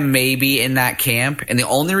that I'm maybe in that camp. And the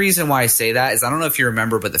only reason why I say that is, I don't know if you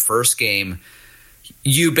remember, but the first game,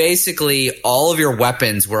 you basically, all of your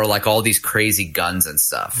weapons were like all these crazy guns and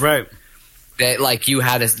stuff. Right. That like you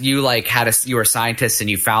were scientists and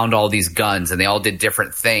you found all these guns and they all did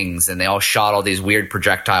different things and they all shot all these weird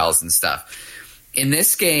projectiles and stuff. In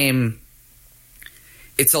this game,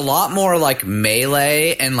 it's a lot more like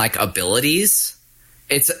melee and like abilities.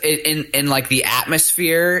 In like the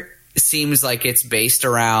atmosphere seems like it's based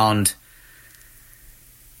around,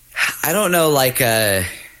 I don't know, like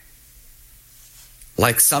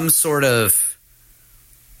some sort of,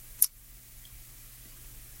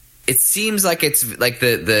 it seems like it's like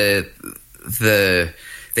the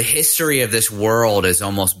history of this world is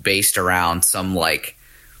almost based around some like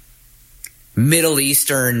Middle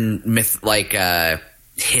Eastern myth, like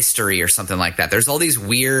history or something like that. There's all these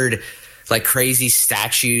weird like crazy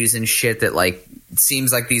statues and shit that like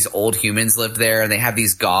seems like these old humans lived there, and they have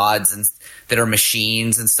these gods and that are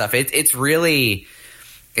machines and stuff. It's really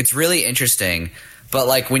interesting. But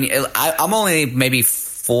like I'm only maybe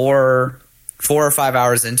four or 5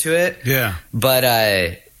 hours into it. Yeah. But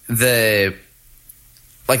the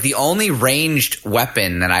only ranged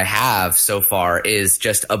weapon that I have so far is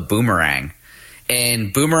just a boomerang.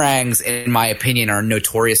 And boomerangs, in my opinion, are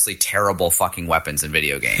notoriously terrible fucking weapons in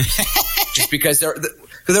video games. Just because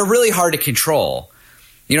they're really hard to control.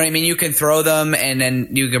 You know what I mean? You can throw them and then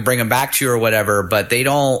you can bring them back to you or whatever, but they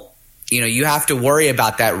don't, you have to worry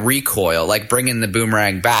about that recoil, like bringing the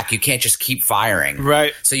boomerang back. You can't just keep firing.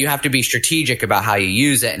 Right. So you have to be strategic about how you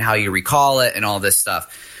use it and how you recall it and all this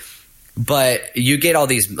stuff. But you get all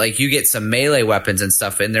these, like you get some melee weapons and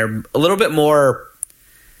stuff, and they're a little bit more,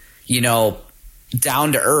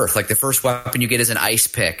 down to earth. Like the first weapon you get is an ice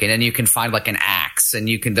pick, and then you can find like an axe, and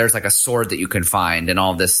there's like a sword that you can find and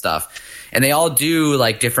all this stuff. And they all do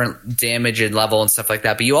like different damage and level and stuff like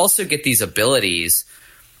that. But you also get these abilities,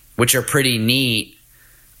 which are pretty neat.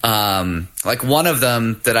 Like one of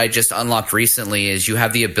them that I just unlocked recently is you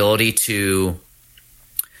have the ability to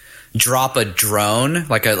drop a drone,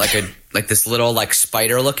 like this little like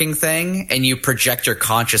spider looking thing, and you project your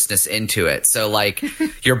consciousness into it. So like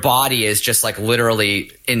your body is just like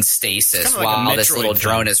literally in stasis while like this little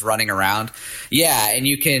drone is running around. Yeah. And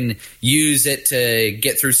you can use it to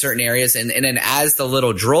get through certain areas. And then as the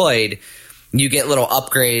little droid, you get little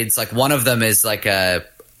upgrades. Like one of them is like a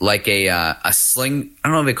sling. I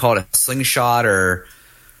don't know if they call it a slingshot or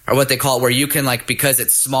what they call it, where you can like, because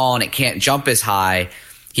it's small and it can't jump as high,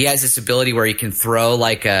 he has this ability where he can throw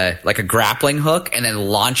like a grappling hook and then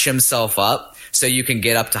launch himself up so you can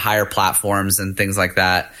get up to higher platforms and things like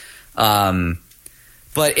that.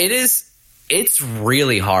 But it's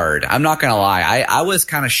really hard. I'm not going to lie. I was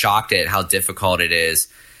kind of shocked at how difficult it is.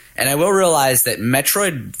 And I will realize that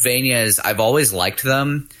Metroidvanias, I've always liked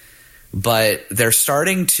them, but they're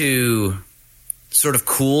starting to sort of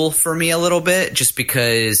cool for me a little bit, just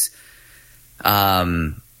because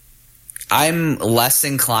I'm less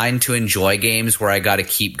inclined to enjoy games where I got to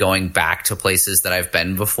keep going back to places that I've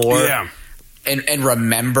been before. Yeah. And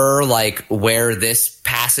remember like where this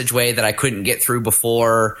passageway that I couldn't get through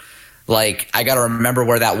before, like I got to remember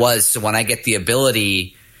where that was. So when I get the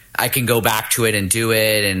ability, I can go back to it and do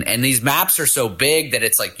it. And these maps are so big that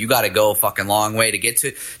it's like, you got to go a fucking long way to get to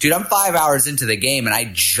it. Dude, I'm 5 hours into the game and I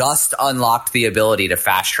just unlocked the ability to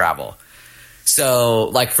fast travel. So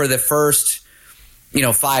like for the first,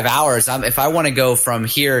 5 hours, if I want to go from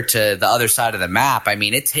here to the other side of the map, I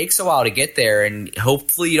mean, it takes a while to get there, and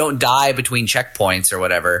hopefully you don't die between checkpoints or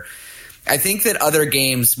whatever. I think that other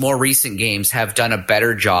games, more recent games, have done a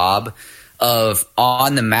better job of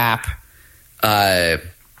on the map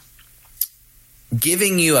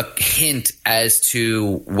giving you a hint as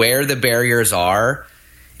to where the barriers are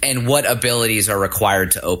and what abilities are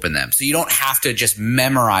required to open them. So you don't have to just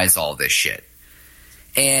memorize all this shit.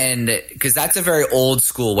 And because that's a very old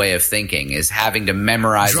school way of thinking, is having to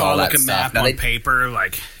memorize all that stuff. Draw like a map on paper,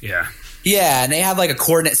 like, yeah. Yeah, and they have like a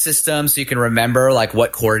coordinate system so you can remember like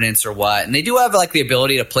what coordinates are what. And they do have like the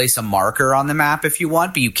ability to place a marker on the map if you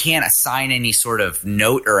want, but you can't assign any sort of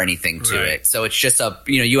note or anything to it. So it's just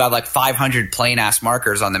you have like 500 plain ass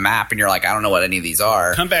markers on the map and you're like, I don't know what any of these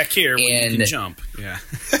are. Come back here when you can jump. Yeah.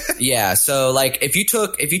 Yeah, so like if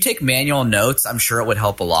you take manual notes, I'm sure it would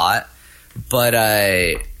help a lot. But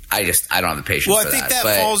I don't have the patience for that. Well, I think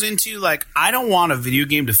that falls into like, I don't want a video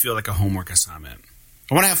game to feel like a homework assignment.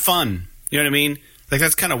 I want to have fun. You know what I mean? Like,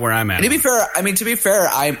 that's kind of where I'm at. And to be fair,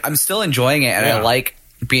 I'm still enjoying it, and I like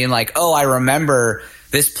being like, oh, I remember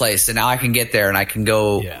this place, and now I can get there, and I can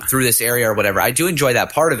go through this area or whatever. I do enjoy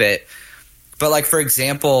that part of it. But, like, for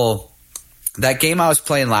example, that game I was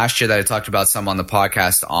playing last year that I talked about some on the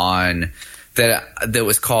podcast on, that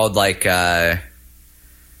was called, like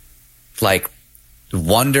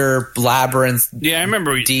Wonder Labyrinth. Yeah, I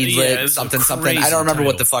remember. Deedlit, something. I don't remember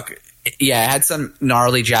what the fuck. Yeah, it had some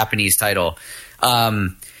gnarly Japanese title.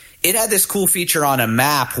 It had this cool feature on a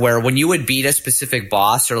map where when you would beat a specific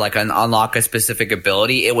boss or like unlock a specific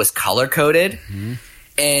ability, it was color coded. Mm-hmm.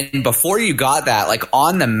 And before you got that, like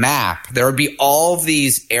on the map, there would be all of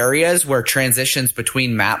these areas where transitions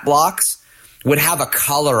between map blocks would have a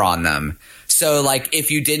color on them. So like if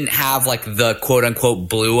you didn't have like the quote unquote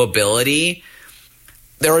blue ability,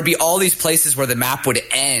 there would be all these places where the map would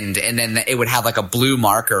end and then it would have like a blue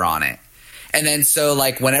marker on it. And then so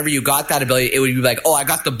like whenever you got that ability, it would be like, oh, I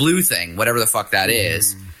got the blue thing, whatever the fuck that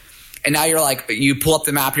is. And now you're like, you pull up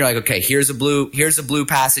the map and you're like, okay, here's a blue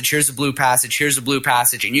passage, here's a blue passage, here's a blue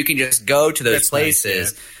passage. And you can just go to those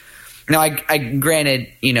places. Nice, yeah. Now, I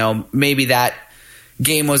granted, maybe that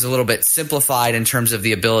game was a little bit simplified in terms of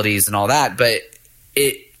the abilities and all that, but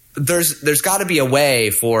there's got to be a way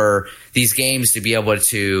for these games to be able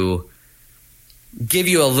to give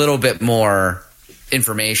you a little bit more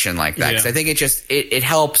information like that. Because I think it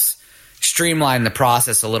helps streamline the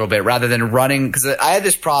process a little bit rather than running. Because I had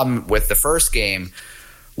this problem with the first game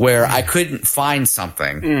where I couldn't find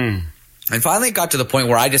something. And finally it got to the point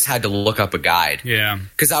where I just had to look up a guide. Yeah.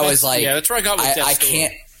 Because I was like, that's where I got with I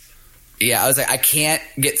can't. Yeah, I was like, I can't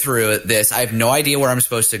get through this. I have no idea where I'm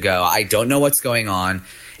supposed to go. I don't know what's going on.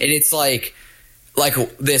 And it's like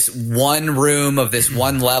this one room of this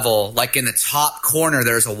one level, like in the top corner,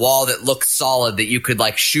 there's a wall that looks solid that you could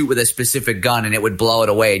like shoot with a specific gun and it would blow it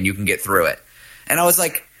away and you can get through it. And I was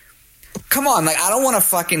like, come on, like I don't want to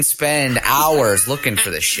fucking spend hours looking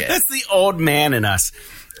for this shit. That's the old man in us.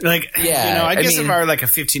 Like, yeah, I guess if I were like a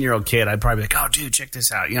 15-year-old kid, I'd probably be like, oh, dude, check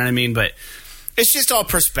this out. You know what I mean? But it's just all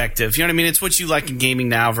perspective. You know what I mean? It's what you like in gaming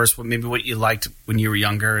now versus what you liked when you were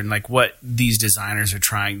younger and like what these designers are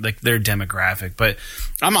trying, like their demographic. But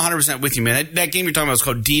I'm 100% with you, man. That game you're talking about was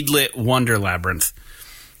called Deedlit Wonder Labyrinth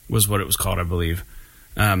was what it was called, I believe.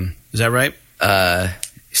 Is that right?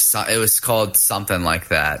 It was called something like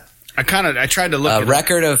that. I tried to look at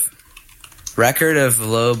Record of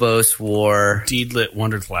Lobos War. Deedlit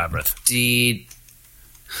Wonder Labyrinth.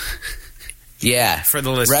 Yeah. For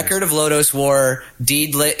the listeners. Record of Lodos War,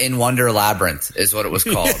 Deedlit in Wonder Labyrinth is what it was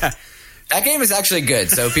called. Yeah. That game is actually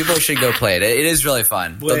good, so people should go play it. It is really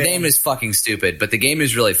fun. The name is fucking stupid, but the game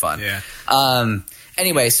is really fun. Yeah.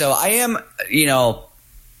 Anyway, so I am,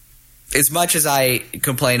 as much as I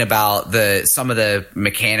complain about some of the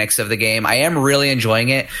mechanics of the game, I am really enjoying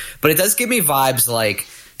it, but it does give me vibes like,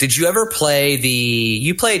 did you ever play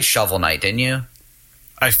you played Shovel Knight, didn't you?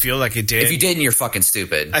 I feel like it did. If you didn't, you're fucking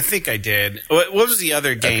stupid. I think I did. What was the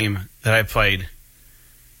other game that I played?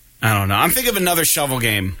 I don't know. I'm thinking of another shovel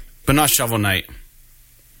game, but not Shovel Knight.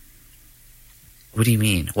 What do you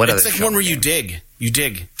mean? It's like one where you dig. You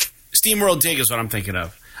dig. SteamWorld Dig is what I'm thinking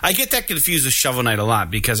of. I get that confused with Shovel Knight a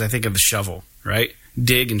lot because I think of the shovel, right?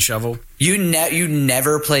 Dig and shovel. You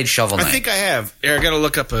never played Shovel Knight? I think I have. Here, I got to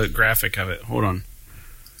look up a graphic of it. Hold on.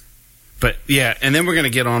 But yeah, and then we're going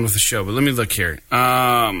to get on with the show. But let me look here.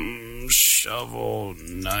 Shovel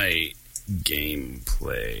Knight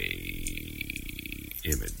gameplay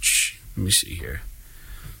image. Let me see here.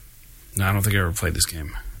 No, I don't think I ever played this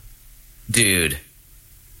game. Dude,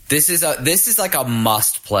 this is like a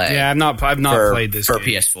must play. Yeah, I've not played this for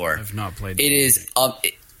game. PS4. I've not played. It is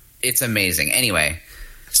it's amazing. Anyway,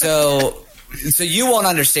 so you won't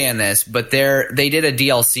understand this, but they did a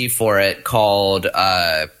DLC for it called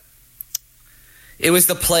It was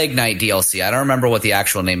the Plague Knight DLC. I don't remember what the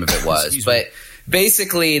actual name of it was, but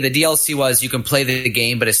basically the DLC was you can play the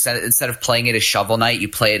game, but instead of playing it as Shovel Knight, you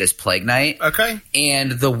play it as Plague Knight. Okay.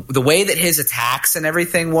 And the way that his attacks and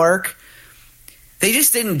everything work, they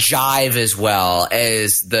just didn't jive as well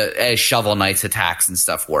as Shovel Knight's attacks and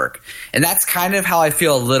stuff work. And that's kind of how I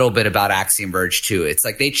feel a little bit about Axiom Verge 2. It's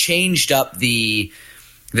like they changed up the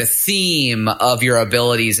theme of your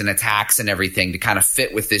abilities and attacks and everything to kind of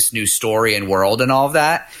fit with this new story and world and all of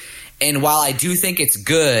that. And while I do think it's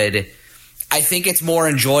good, I think it's more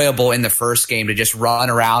enjoyable in the first game to just run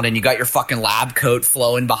around and you got your fucking lab coat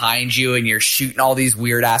flowing behind you and you're shooting all these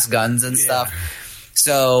weird ass guns and stuff.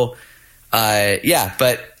 So,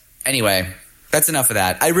 but anyway, that's enough of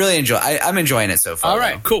that. I really I'm enjoying it so far. All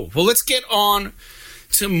right, cool. Well, let's get on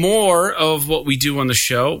to more of what we do on the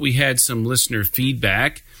show. We had some listener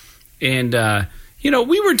feedback, and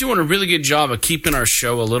we were doing a really good job of keeping our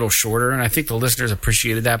show a little shorter, and I think the listeners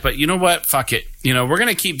appreciated that. But you know what? Fuck it. We're going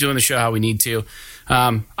to keep doing the show how we need to.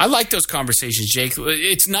 I like those conversations, Jake.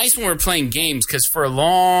 It's nice when we're playing games because for a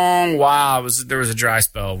long while there was a dry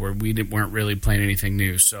spell where we weren't really playing anything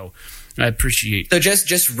new. So I appreciate that. So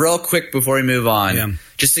just real quick before we move on,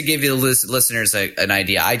 just to give you the listeners an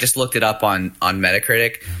idea, I just looked it up on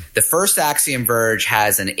Metacritic. Yeah. The first Axiom Verge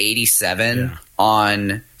has an 87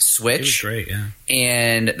 on Switch. It was great, yeah.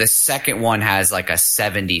 And the second one has like a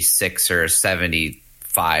 76 or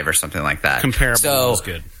 75 or something like that. Comparable. So, was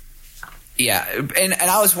good. Yeah, and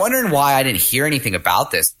I was wondering why I didn't hear anything about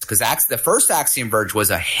this because the first Axiom Verge was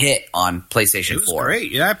a hit on PlayStation 4. It was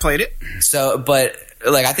great. Yeah, I played it. So, but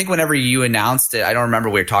like I think whenever you announced it, I don't remember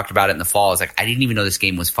we talked about it in the fall. I was like, I didn't even know this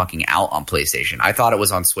game was fucking out on PlayStation. I thought it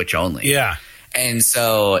was on Switch only. Yeah. And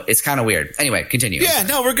so it's kind of weird. Anyway, continue. Yeah,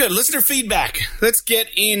 no, we're good. Listener feedback. Let's get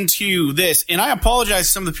into this. And I apologize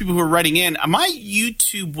to some of the people who are writing in. My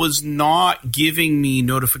YouTube was not giving me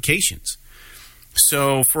notifications.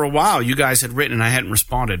 So for a while, you guys had written and I hadn't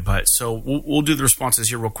responded. But so we'll do the responses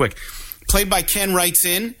here real quick. Played by Ken writes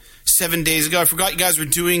in 7 days ago. I forgot you guys were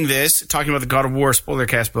doing this, talking about the God of War spoiler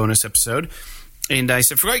cast bonus episode. And I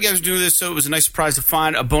said, forgot you guys were doing this, so it was a nice surprise to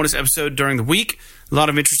find a bonus episode during the week. A lot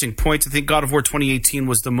of interesting points. I think God of War 2018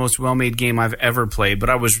 was the most well-made game I've ever played, but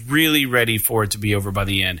I was really ready for it to be over by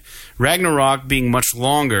the end. Ragnarok being much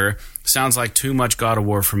longer sounds like too much God of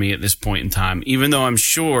War for me at this point in time, even though I'm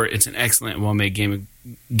sure it's an excellent, well-made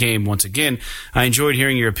game once again. I enjoyed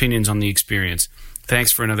hearing your opinions on the experience.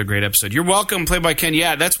 Thanks for another great episode. You're welcome, Played by Ken.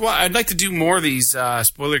 Yeah, that's why I'd like to do more of these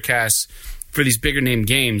spoiler casts for these bigger name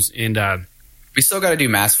games. And we still got to do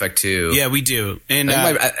Mass Effect 2. Yeah, we do. And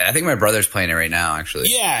I think my brother's playing it right now, actually.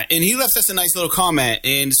 Yeah, and he left us a nice little comment.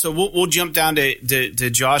 And so we'll jump down to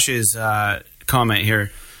Josh's comment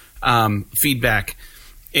here, feedback.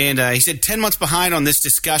 And he said 10 months behind on this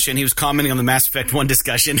discussion. He was commenting on the Mass Effect 1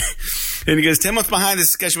 discussion. And he goes, 10 months behind this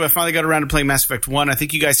discussion, but I finally got around to playing Mass Effect 1. I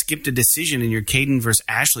think you guys skipped a decision in your Kaidan versus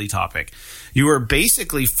Ashley topic. You were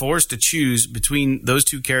basically forced to choose between those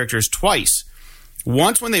two characters twice.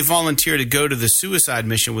 Once when they volunteer to go to the suicide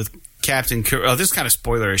mission with Captain Kirk. Oh, this is kind of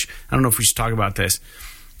spoilerish. I don't know if we should talk about this.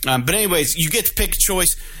 But anyways, you get to pick a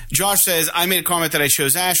choice. Josh says, I made a comment that I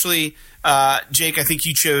chose Ashley. Jake, I think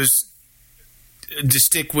you chose to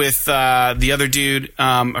stick with the other dude.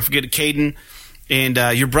 I forget, Kaidan. And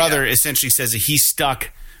your brother essentially says that he's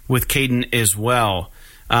stuck with Kaidan as well.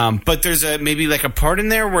 But there's maybe like a part in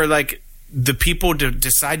there where like the people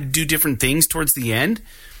decide to do different things towards the end.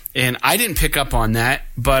 And I didn't pick up on that,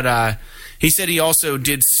 but he said he also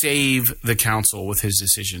did save the council with his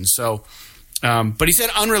decision. So, but he said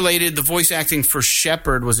unrelated, the voice acting for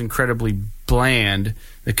Shepard was incredibly bland.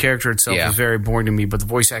 The character itself was very boring to me, but the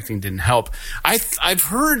voice acting didn't help. I've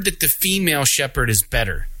heard that the female Shepard is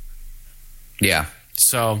better. Yeah.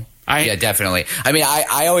 So yeah, definitely. I mean,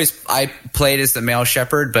 I played as the male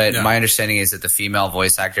Shepard, but my understanding is that the female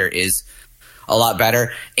voice actor is a lot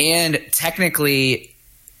better. And technically,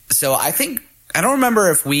 so I don't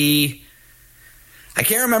remember if I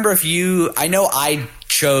can't remember if I know I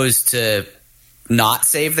chose to not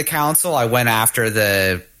save the council. I went after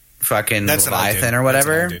the fucking Leviathan or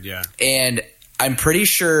whatever. That's what I did, yeah. And I'm pretty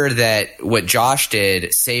sure that what Josh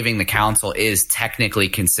did, saving the council, is technically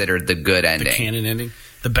considered the good ending. The canon ending?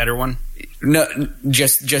 The better one? No,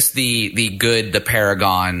 just the good, the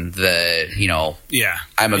Paragon,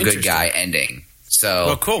 I'm a good guy ending. So,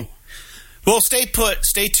 well, cool. Well, stay put.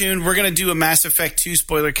 Stay tuned. We're going to do a Mass Effect 2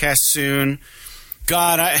 spoiler cast soon.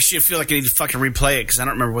 God, I actually feel like I need to fucking replay it because I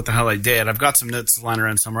don't remember what the hell I did. I've got some notes lying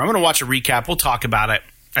around somewhere. I'm going to watch a recap. We'll talk about it.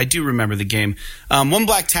 I do remember the game. One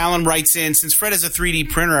Black Talon writes in, since Fred has a 3D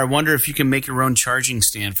printer, I wonder if you can make your own charging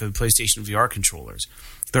stand for the PlayStation VR controllers.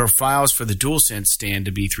 there are files for the DualSense stand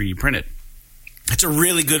to be 3D printed. That's a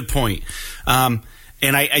really good point. And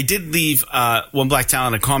I did leave One Black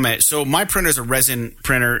Talent a comment. So my printer is a resin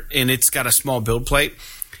printer, and it's got a small build plate.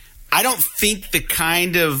 I don't think the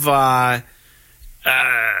kind of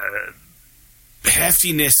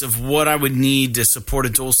heftiness of what I would need to support a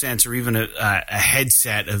DualSense or even a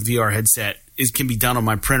headset, a VR headset, can be done on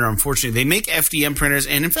my printer. Unfortunately, they make FDM printers,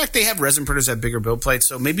 and in fact, they have resin printers that have bigger build plates.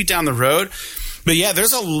 So maybe down the road. But yeah,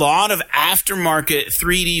 there's a lot of aftermarket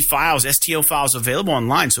 3D files, STL files available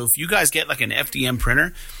online. So if you guys get like an FDM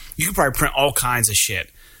printer, you can probably print all kinds of shit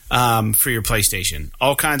for your PlayStation.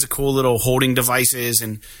 All kinds of cool little holding devices,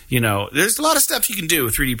 and there's a lot of stuff you can do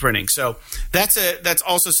with 3D printing. So that's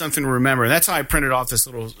also something to remember. That's how I printed off this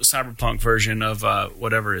little cyberpunk version of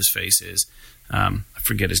whatever his face is. I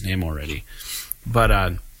forget his name already,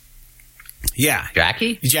 but yeah,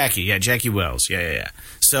 Jackie, Jackie Wells, yeah.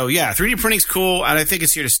 So yeah, 3D printing's cool, and I think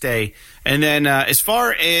it's here to stay. And then as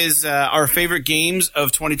far as our favorite games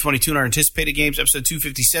of 2022 and our anticipated games, episode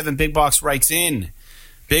 257, Big Box writes in.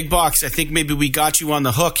 Big Box, I think maybe we got you on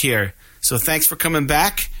the hook here. So thanks for coming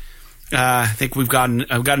back. I think I've got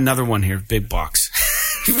another one here, Big Box.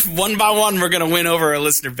 One by one, we're going to win over our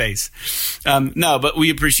listener base. No, but we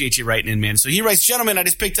appreciate you writing in, man. So he writes, gentlemen, I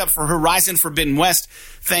just picked up for Horizon Forbidden West,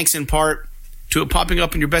 thanks in part to it popping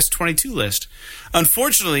up in your best 22 list.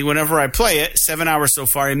 Unfortunately, whenever I play it, 7 hours so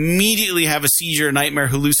far, I immediately have a seizure, nightmare,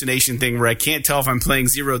 hallucination thing where I can't tell if I'm playing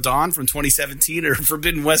Zero Dawn from 2017 or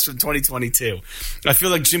Forbidden West from 2022. I feel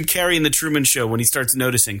like Jim Carrey in The Truman Show when he starts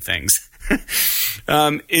noticing things.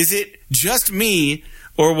 Is it just me,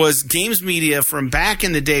 or was games media from back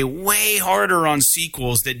in the day way harder on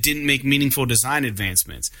sequels that didn't make meaningful design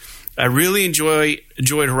advancements? I really enjoyed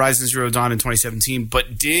Horizon Zero Dawn in 2017,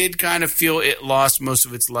 but did kind of feel it lost most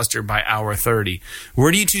of its luster by hour 30. Where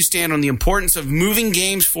do you two stand on the importance of moving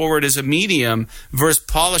games forward as a medium versus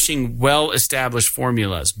polishing well-established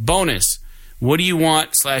formulas? Bonus, what do you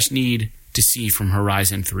want/need to see from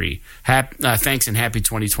Horizon 3? Thanks and happy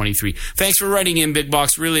 2023. Thanks for writing in, Big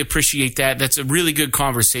Box. Really appreciate that. That's a really good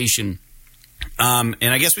conversation. And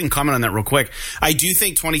I guess we can comment on that real quick. I do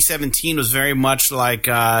think 2017 was very much like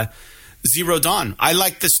Zero Dawn. I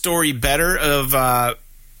like the story better of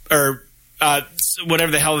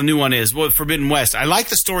whatever the hell the new one is. Well, Forbidden West. I like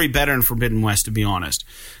the story better in Forbidden West, to be honest.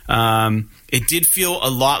 It did feel a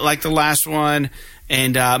lot like the last one,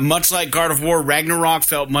 and much like God of War, Ragnarok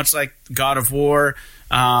felt much like God of War.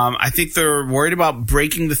 I think they're worried about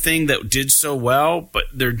breaking the thing that did so well, but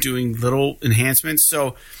they're doing little enhancements.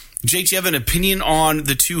 So, Jake, do you have an opinion on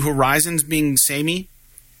the two Horizons being samey?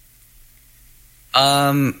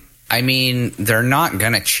 I mean, they're not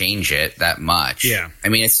going to change it that much. Yeah. I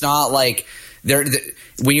mean, it's not like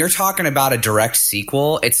when you're talking about a direct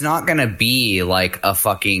sequel, it's not going to be like a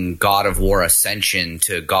fucking God of War Ascension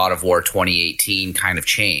to God of War 2018 kind of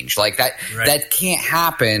change. Like that, right. That can't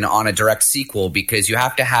happen on a direct sequel because you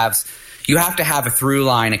have to have a through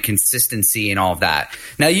line, a consistency, and all of that.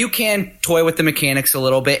 Now, you can toy with the mechanics a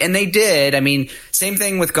little bit, and they did. I mean, same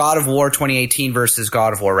thing with God of War 2018 versus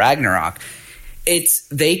God of War Ragnarok.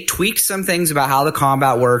 They tweaked some things about how the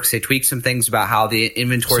combat works. They tweaked some things about how the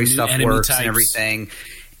inventory stuff works types. And everything.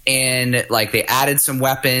 And like they added some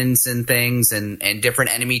weapons and things and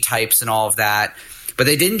different enemy types and all of that. But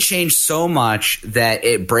they didn't change so much that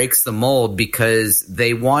it breaks the mold because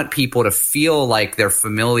they want people to feel like they're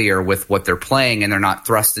familiar with what they're playing and they're not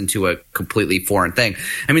thrust into a completely foreign thing.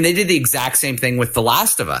 I mean, they did the exact same thing with The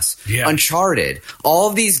Last of Us, Uncharted. All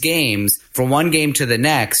of these games, from one game to the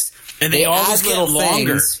next, and they always add little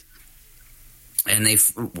longer. Things. And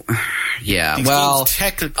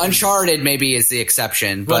Uncharted maybe is the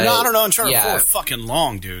exception. Well, but no, I don't know. Uncharted 4 is fucking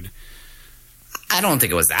long, dude. I don't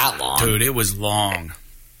think it was that long. Dude, it was long.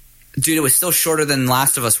 Dude, it was still shorter than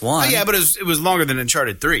Last of Us 1. Oh, yeah, but it was longer than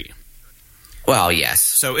Uncharted 3. Well, yes.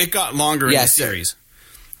 So it got longer in the series.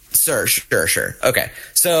 Sure. Okay.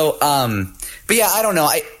 So, but yeah, I don't know.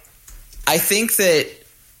 I think that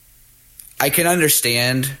I can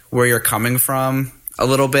understand where you're coming from a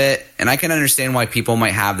little bit, and I can understand why people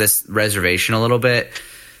might have this reservation a little bit.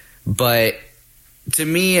 But to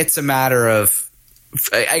me, it's a matter of,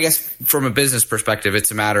 I guess from a business perspective, it's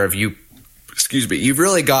a matter of you've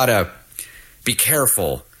really got to be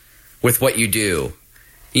careful with what you do.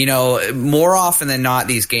 You know, more often than not,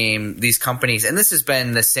 these companies, and this has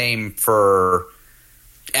been the same for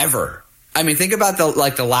ever. I mean, think about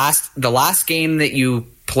the last game that you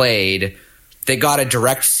played, they got a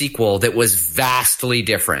direct sequel that was vastly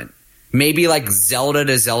different. Maybe like Zelda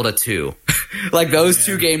to Zelda 2. Like those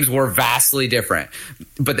two games were vastly different.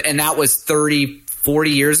 And that was 30,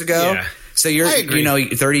 40 years ago. Yeah. So you're,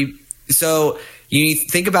 30. So you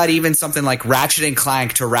think about even something like Ratchet and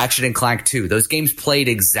Clank to Ratchet and Clank 2. Those games played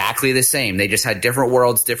exactly the same. They just had different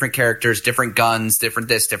worlds, different characters, different guns, different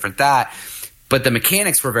this, different that. But the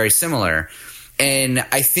mechanics were very similar. And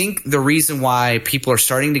I think the reason why people are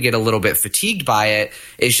starting to get a little bit fatigued by it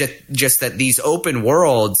is just that these open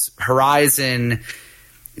worlds, Horizon,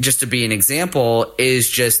 just to be an example, is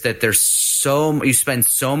just that you spend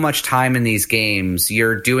so much time in these games.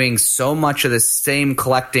 You're doing so much of the same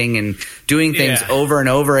collecting and doing things over and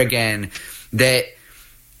over again that,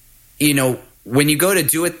 when you go to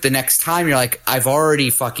do it the next time, you're like, I've already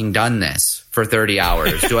fucking done this for 30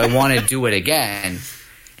 hours. Do I want to do it again?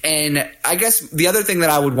 And I guess the other thing that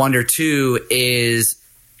I would wonder too is,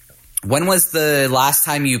 when was the last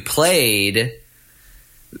time you played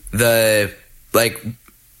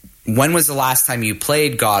when was the last time you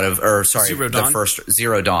played the first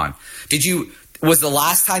Zero Dawn? Was the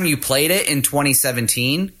last time you played it in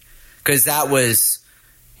 2017? Because that was,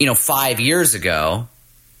 5 years ago,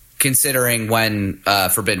 considering when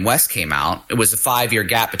Forbidden West came out. It was a 5-year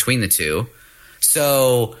gap between the two.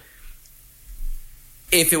 So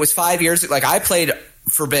if it was 5 years, like I played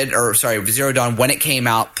Zero Dawn when it came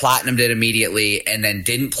out, platinumed it immediately, and then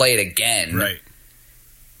didn't play it again. Right.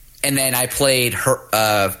 And then I played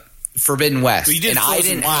Forbidden West, and I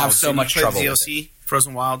didn't have so much trouble. DLC,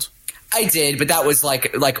 Frozen Wilds? I did, but that was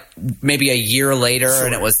like maybe a year later,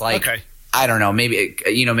 and it was like, I don't know,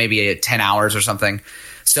 maybe 10 hours or something.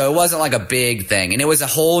 So it wasn't like a big thing, and it was a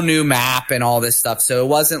whole new map and all this stuff. So it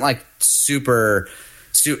wasn't like super.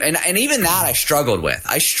 And even that I struggled with.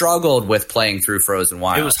 I struggled with playing through Frozen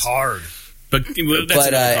Wilds. It was hard, but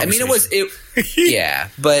yeah.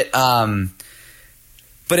 But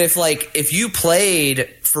if you played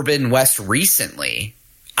Forbidden West recently,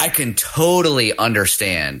 I can totally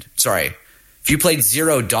understand. Sorry, if you played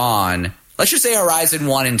Zero Dawn, let's just say Horizon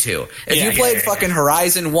 1 and 2. If you played fucking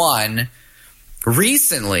Horizon 1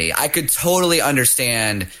 recently, I could totally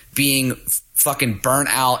understand being fucking burnt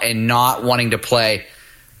out and not wanting to play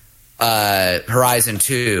Horizon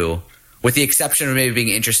 2, with the exception of maybe being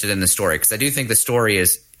interested in the story, because I do think the story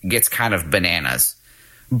gets kind of bananas.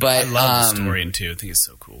 But I love the story in 2. I think it's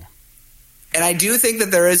so cool. And I do think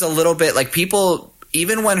that there is a little bit, like, people,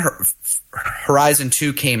 even when Horizon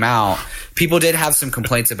 2 came out, people did have some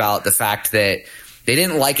complaints about the fact that they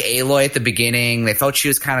didn't like Aloy at the beginning. They felt she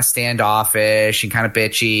was kind of standoffish and kind of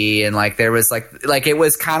bitchy, and like there was like it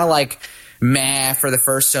was kind of like meh for the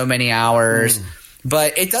first so many hours.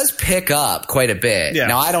 But it does pick up quite a bit. Yeah.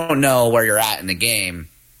 Now, I don't know where you're at in the game,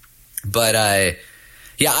 but I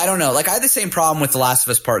don't know. Like, I had the same problem with The Last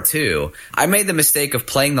of Us Part 2. I made the mistake of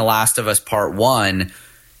playing The Last of Us Part 1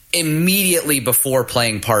 immediately before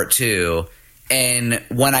playing Part 2. And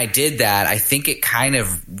when I did that, I think it kind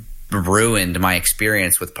of ruined my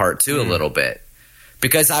experience with Part 2 a little bit.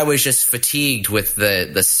 Because I was just fatigued with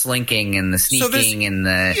the slinking and the sneaking and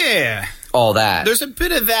the all that. There's a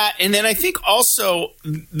bit of that, and then I think also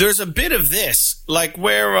there's a bit of this, like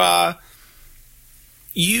where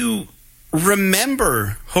you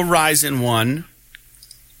remember Horizon 1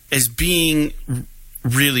 as being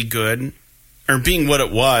really good, or being what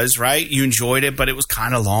it was, right? You enjoyed it, but it was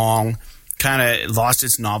kind of long, kind of lost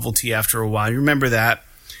its novelty after a while. You remember that.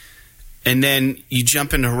 And then you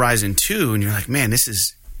jump into Horizon 2, and you're like, man, this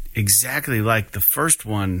is exactly like the first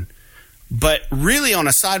one. But really on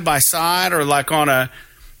a side-by-side, or like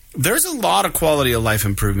there's a lot of quality of life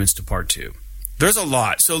improvements to Part 2. There's a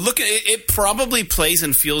lot. So look, it probably plays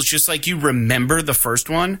and feels just like you remember the first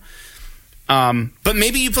one. But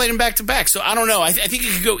maybe you played them back-to-back. So I don't know. I think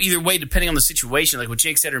it could go either way depending on the situation, like what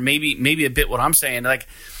Jake said, or maybe a bit what I'm saying. Like,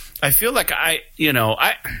 I feel like I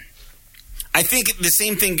think the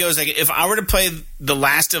same thing goes. Like, if I were to play The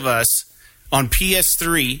Last of Us on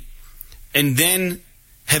PS3 and then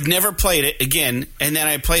have never played it again, and then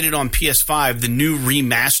I played it on PS5, the new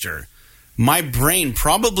remaster, my brain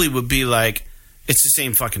probably would be like, it's the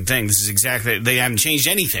same fucking thing. This is exactly, they haven't changed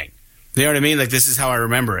anything. You know what I mean? Like, this is how I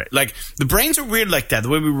remember it. Like, the brains are weird like that, the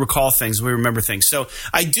way we recall things, the way we remember things. So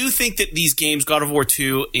I do think that these games, God of War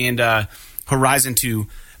 2 and Horizon 2,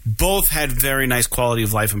 both had very nice quality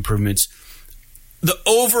of life improvements. The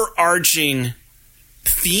overarching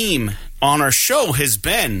theme on our show has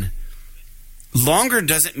been longer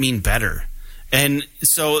doesn't mean better. And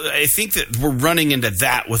so I think that we're running into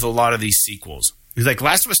that with a lot of these sequels. Like,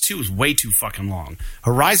 Last of Us 2 was way too fucking long.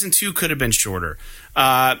 Horizon 2 could have been shorter.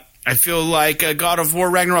 I feel like God of War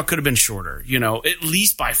Ragnarok could have been shorter, at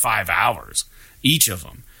least by 5 hours, each of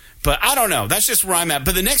them. But I don't know. That's just where I'm at.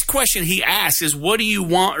 But the next question he asks is, what do you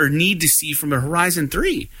want or need to see from a Horizon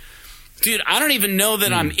 3? Dude, I don't even know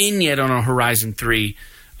that I'm in yet on a Horizon 3.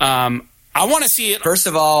 I want to see it. First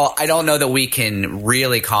of all, I don't know that we can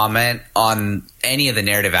really comment on any of the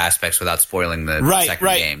narrative aspects without spoiling the second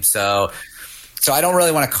game. So I don't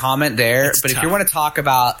really want to comment there. It's but tough. If you want to talk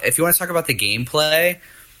about the gameplay,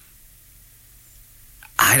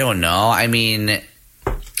 I don't know. I mean,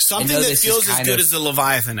 something that feels as good as the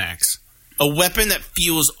Leviathan Axe, a weapon that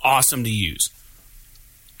feels awesome to use.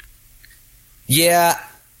 Yeah.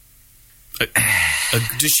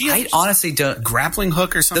 Does she? I honestly don't. Grappling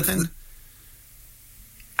hook or something.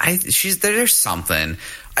 There's something.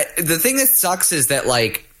 The thing that sucks is that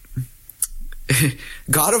like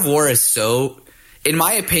God of War is so. In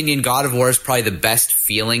my opinion, God of War is probably the best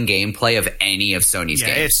feeling gameplay of any of Sony's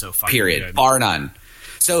games. It's so fucking period, good. Bar none.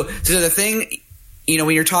 So the thing,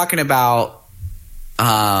 when you're talking about,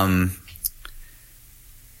 I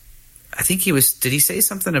think did he say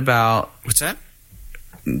something about what's that?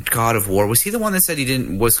 God of War? Was he the one that said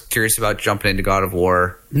was curious about jumping into God of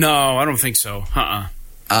War? No, I don't think so.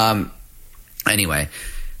 Anyway,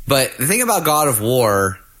 but the thing about God of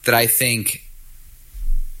War that I think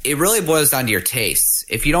it really boils down to your tastes.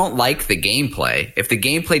 If you don't like the gameplay, if the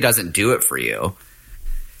gameplay doesn't do it for you,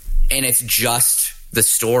 and it's just the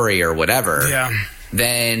story or whatever,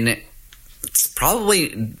 then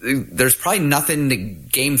there's probably nothing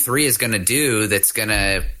that Game 3 is going to do that's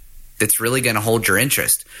really going to hold your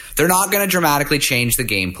interest. They're not going to dramatically change the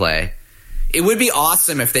gameplay. It would be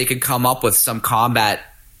awesome if they could come up with some combat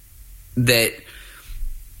that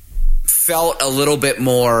felt a little bit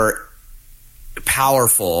more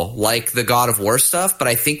powerful, like the God of War stuff, but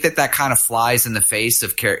I think that kind of flies in the face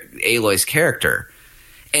of Aloy's character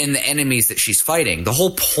and the enemies that she's fighting. The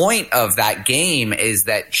whole point of that game is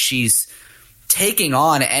that she's taking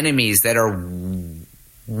on enemies that are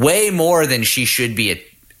way more than she should be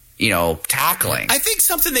tackling. I think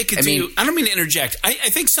something they could do. I don't mean to interject. I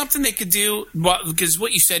think something they could do, because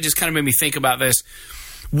what you said just kind of made me think about this.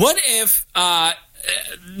 What if,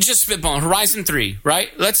 just spitballing, Horizon 3,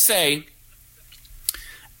 right? Let's say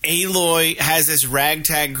Aloy has this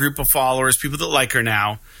ragtag group of followers, people that like her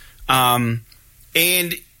now,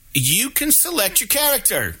 and you can select your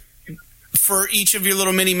character for each of your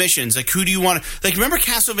little mini missions. Like, who do you want to... Like, remember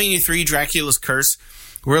Castlevania 3, Dracula's Curse?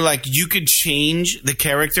 Where, like, you could change the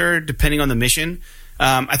character depending on the mission.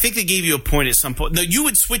 I think they gave you a point at some point. No, you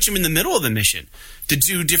would switch them in the middle of the mission to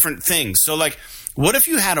do different things. So, like, what if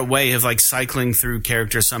you had a way of, like, cycling through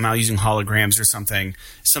characters somehow using holograms or something?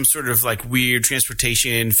 Some sort of, like, weird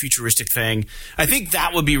transportation, futuristic thing. I think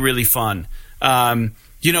that would be really fun.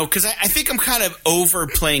 Because I think I'm kind of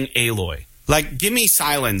overplaying Aloy. Like, give me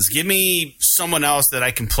Silence. Give me someone else that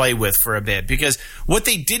I can play with for a bit. Because what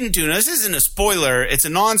they didn't do, now this isn't a spoiler, it's a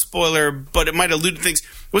non-spoiler, but it might allude to things.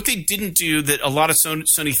 What they didn't do that a lot of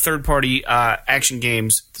Sony third-party action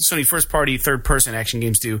games, Sony first-party, third-person action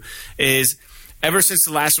games do, is ever since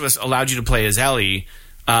The Last of Us allowed you to play as Ellie,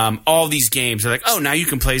 all these games are like, oh, now you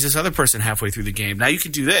can play as this other person halfway through the game. Now you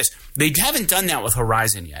can do this. They haven't done that with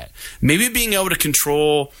Horizon yet. Maybe being able to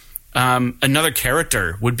control... another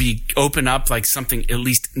character would open up like something at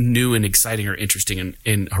least new and exciting or interesting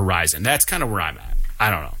in Horizon. That's kind of where I'm at. I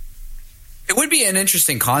don't know. It would be an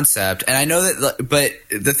interesting concept, and I know that. But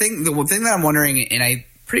the one thing that I'm wondering, and I'm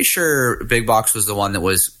pretty sure Big Box was the one that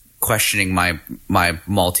was questioning my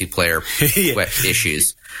multiplayer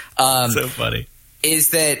issues. So funny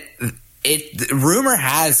is that rumor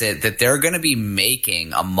has it that they're going to be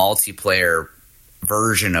making a multiplayer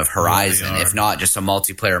version of Horizon, if not just a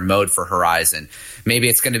multiplayer mode for Horizon. Maybe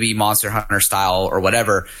it's going to be Monster Hunter style or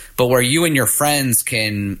whatever, but where you and your friends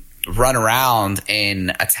can run around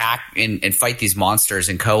and attack and fight these monsters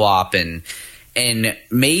in co-op, and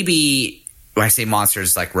maybe when I say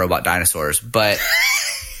monsters, like robot dinosaurs, but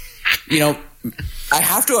I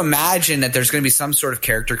have to imagine that there's going to be some sort of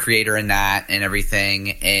character creator in that and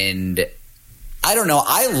everything. And I don't know,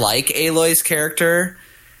 I like Aloy's character.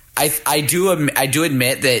 I do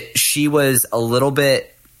admit that she was a little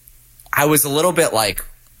bit. I was a little bit like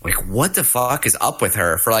what the fuck is up with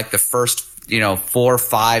her for like the first 4,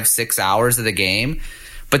 5, 6 hours of the game,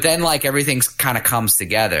 but then like everything kind of comes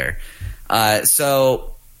together.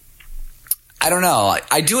 So I don't know.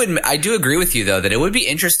 I do agree with you though that it would be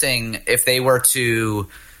interesting if they were to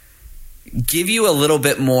give you a little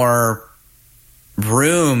bit more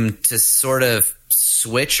room to sort of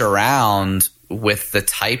switch around with the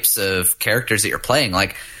types of characters that you're playing.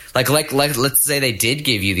 Like let's say they did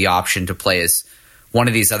give you the option to play as one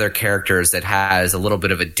of these other characters that has a little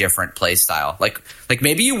bit of a different play style. Like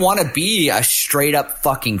maybe you want to be a straight up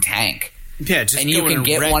fucking tank. Yeah, just and you can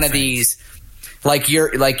get one of these. Like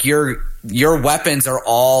you're your weapons are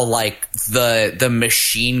all like the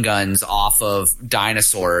machine guns off of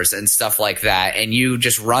dinosaurs and stuff like that, and you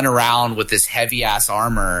just run around with this heavy ass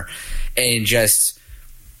armor and just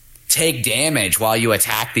take damage while you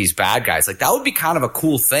attack these bad guys. Like, that would be kind of a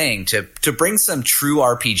cool thing to bring some true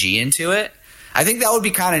RPG into it. I think that would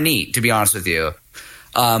be kind of neat, to be honest with you.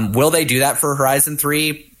 Will they do that for Horizon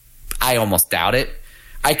 3? I almost doubt it.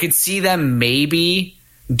 I could see them maybe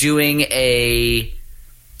doing a,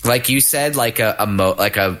 like you said, like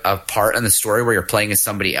a part in the story where you're playing as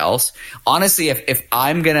somebody else. Honestly, if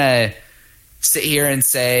I'm gonna sit here and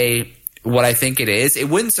say what I think it is, it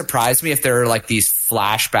wouldn't surprise me if there are like these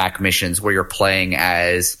flashback missions where you're playing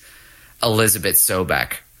as Elizabeth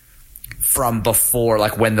Sobek from before,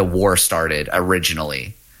 like when the war started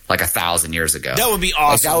originally, like 1,000 years ago. That would be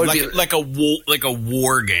awesome. Like, that would like a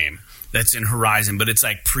war game that's in Horizon, but it's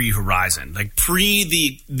like pre-Horizon, like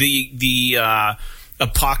pre the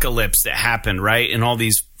apocalypse that happened, right? And all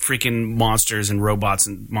these freaking monsters and robots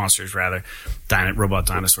and monsters, rather, robot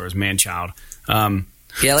dinosaurs, man-child.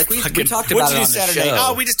 Yeah, like we talked about it on the show.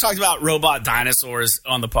 Oh, we just talked about robot dinosaurs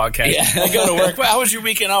on the podcast. Yeah. I go to work. Well, how was your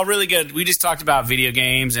weekend? Oh, really good. We just talked about video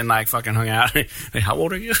games and like fucking hung out. Wait, how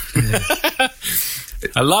old are you?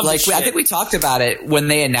 I love like I think we talked about it when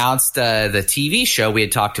they announced the TV show. We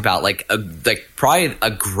had talked about like probably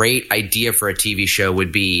a great idea for a TV show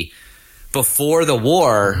would be before the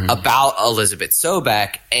war about Elizabeth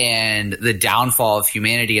Sobek and the downfall of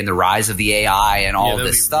humanity and the rise of the AI and all of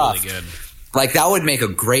this stuff. Really good. Like, that would make a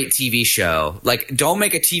great TV show. Like, don't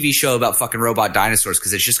make a TV show about fucking robot dinosaurs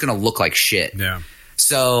because it's just going to look like shit. Yeah.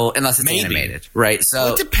 So, unless it's animated, right? So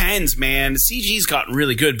well, it depends, man. The CG's gotten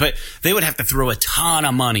really good, but they would have to throw a ton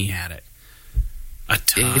of money at it. A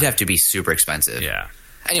ton. It'd have to be super expensive. Yeah.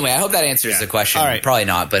 Anyway, I hope that answers the question. All right. Probably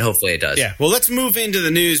not, but hopefully it does. Yeah. Well, let's move into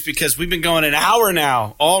the news because we've been going an hour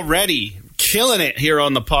now already, killing it here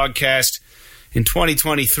on the podcast in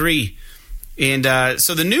 2023. And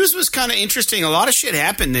so the news was kind of interesting. A lot of shit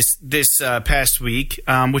happened this past week,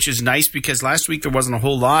 which is nice because last week there wasn't a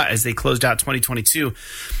whole lot as they closed out 2022.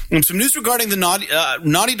 And some news regarding the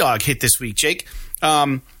Naughty Dog hit this week, Jake.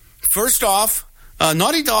 First off,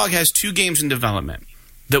 Naughty Dog has 2 games in development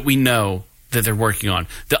that we know that they're working on.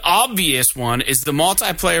 The obvious one is the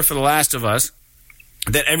multiplayer for The Last of Us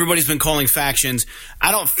that everybody's been calling Factions.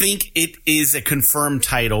 I don't think it is a confirmed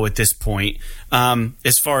title at this point,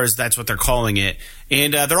 as far as that's what they're calling it.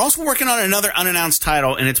 And they're also working on another unannounced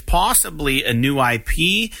title, and it's possibly a new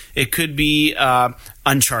IP. It could be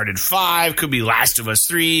Uncharted 5, could be Last of Us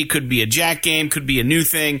 3, could be a Jack game, could be a new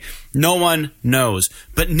thing. No one knows.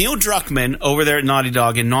 But Neil Druckmann over there at Naughty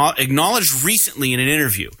Dog acknowledged recently in an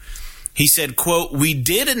interview, he said, quote, "We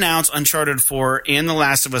did announce Uncharted 4 and The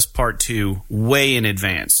Last of Us Part 2 way in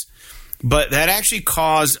advance. But that actually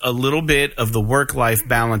caused a little bit of the work-life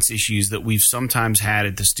balance issues that we've sometimes had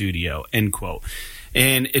at the studio," end quote.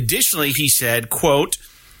 And additionally, he said, quote,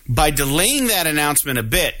 "By delaying that announcement a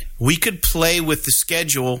bit, we could play with the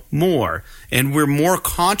schedule more, and we're more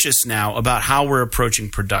conscious now about how we're approaching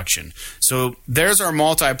production." So there's our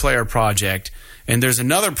multiplayer project, and there's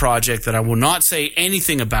another project that I will not say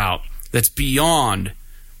anything about that's beyond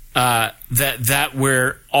that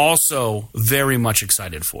we're also very much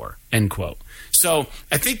excited for, end quote. So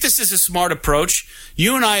I think this is a smart approach.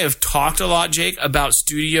 You and I have talked a lot, Jake, about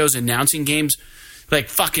studios announcing games like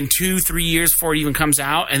fucking 2-3 years before it even comes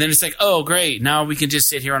out. And then it's like, oh, great, now we can just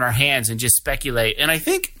sit here on our hands and just speculate. And I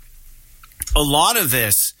think a lot of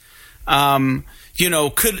this,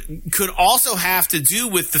 could also have to do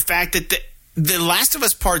with the fact that the Last of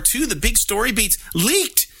Us Part 2, the big story beats,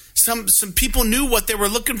 leaked. Some people knew what they were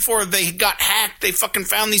looking for. They got hacked. They fucking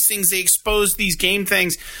found these things. They exposed these game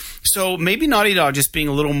things. So maybe Naughty Dog just being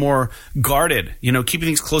a little more guarded, keeping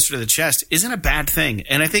things closer to the chest isn't a bad thing.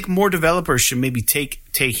 And I think more developers should maybe take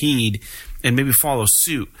heed and maybe follow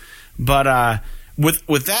suit. But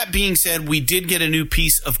with that being said, we did get a new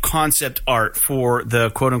piece of concept art for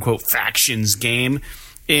the quote-unquote Factions game.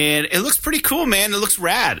 And it looks pretty cool, man. It looks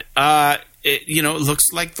rad. It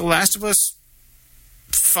looks like The Last of Us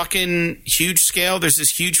fucking huge scale. There's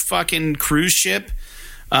this huge fucking cruise ship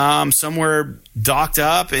somewhere docked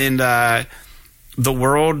up, and the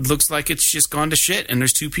world looks like it's just gone to shit, and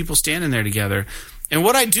there's 2 people standing there together. And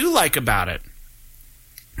what I do like about it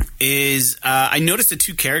is I noticed the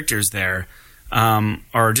 2 characters there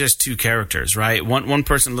are just 2 characters, right? One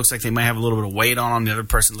person looks like they might have a little bit of weight on them. The other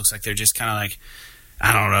person looks like they're just kind of like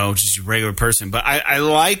I don't know, just a regular person. But I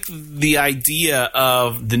like the idea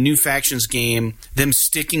of the new factions game, them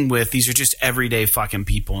sticking with these are just everyday fucking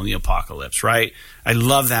people in the apocalypse, right? I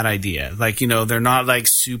love that idea. Like, they're not like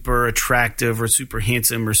super attractive or super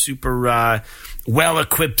handsome or super well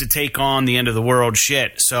equipped to take on the end of the world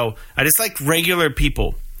shit. So I just like regular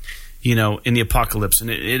people, in the apocalypse, and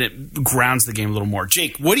it grounds the game a little more.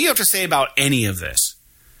 Jake, what do you have to say about any of this?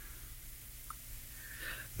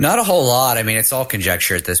 Not a whole lot. I mean, it's all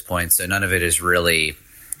conjecture at this point, so none of it is really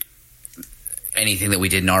anything that we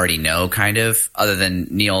didn't already know, kind of, other than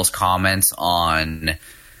Neil's comments on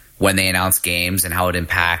when they announce games and how it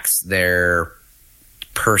impacts their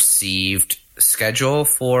perceived schedule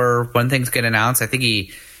for when things get announced. I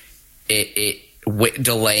think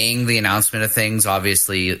delaying the announcement of things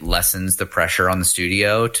obviously lessens the pressure on the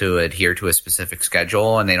studio to adhere to a specific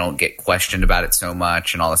schedule, and they don't get questioned about it so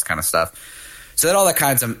much and all this kind of stuff. So that all that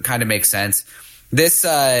kind of makes sense. This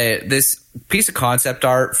piece of concept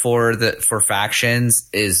art for factions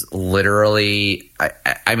is literally.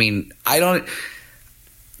 I mean, I don't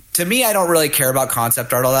really care about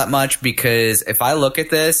concept art all that much, because if I look at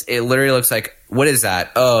this, it literally looks like, what is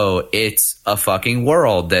that? Oh, it's a fucking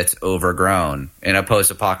world that's overgrown in a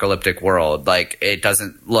post-apocalyptic world. Like, it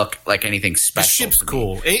doesn't look like anything special. The ship's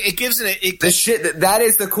cool. It gives it the shit. That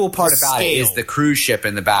is the cool part about it, is the cruise ship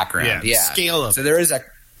in the background. Yeah. Scale up. So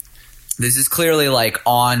this is clearly like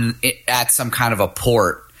at some kind of a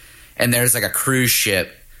port, and there's like a cruise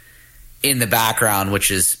ship in the background, which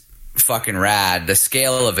is fucking rad. The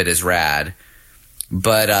scale of it is rad,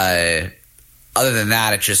 but other than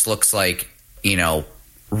that, it just looks like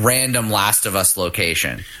random Last of Us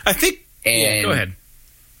location. I think. Go ahead.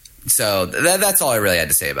 So that's all I really had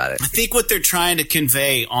to say about it. I think what they're trying to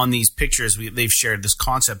convey on these pictures they've shared, this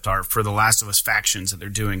concept art for the Last of Us factions that they're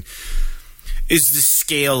doing, is the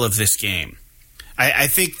scale of this game. I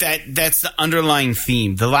think that's the underlying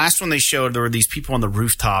theme. The last one they showed, there were these people on the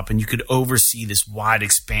rooftop, and you could oversee this wide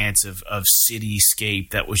expanse of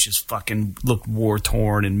cityscape that was just fucking looked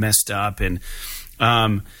war-torn and messed up. And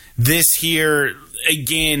this here,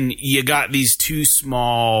 again, you got these two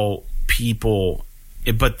small people,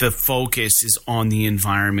 but the focus is on the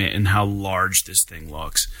environment and how large this thing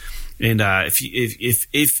looks. And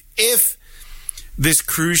if this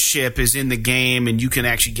cruise ship is in the game and you can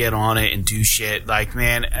actually get on it and do shit, like,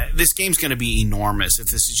 man, this game's going to be enormous if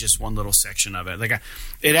this is just one little section of it. Like,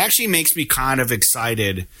 it actually makes me kind of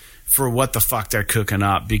excited for what the fuck they're cooking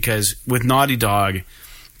up, because with Naughty Dog,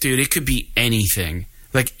 dude, it could be anything.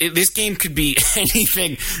 Like, this game could be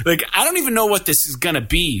anything. Like, I don't even know what this is going to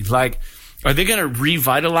be. Like, are they going to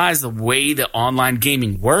revitalize the way that online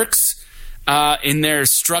gaming works? In their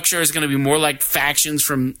structure is going to be more like factions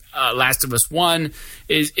from Last of Us 1?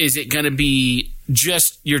 Is it going to be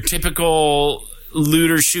just your typical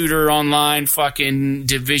looter shooter online fucking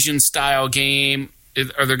Division style game?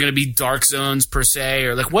 Are there going to be dark zones per se?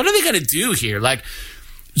 Or like, what are they going to do here? Like,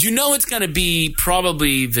 it's going to be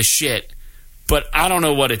probably the shit, but I don't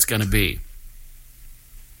know what it's going to be.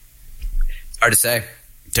 Hard to say.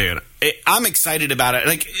 Dude, I'm excited about it.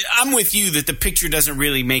 Like, I'm with you that the picture doesn't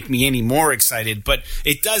really make me any more excited, but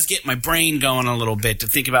it does get my brain going a little bit to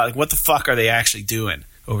think about, like, what the fuck are they actually doing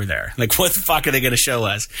over there? Like, what the fuck are they going to show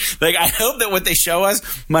us? Like, I hope that what they show us,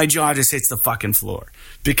 my jaw just hits the fucking floor,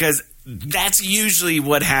 because that's usually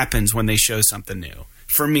what happens when they show something new.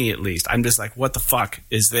 For me, at least. I'm just like, what the fuck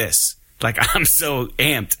is this? Like, I'm so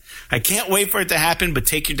amped. I can't wait for it to happen, but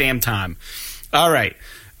take your damn time. All right.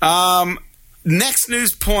 Next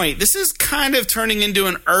news point. This is kind of turning into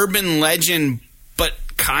an urban legend, but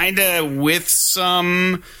kind of with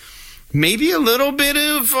some, maybe a little bit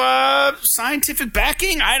of scientific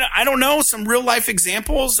backing. I don't know, some real life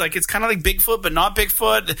examples. Like, it's kind of like Bigfoot, but not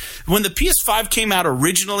Bigfoot. When the PS5 came out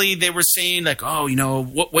originally, they were saying like, oh,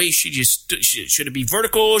 what way should you should it be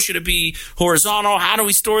vertical? Should it be horizontal? How do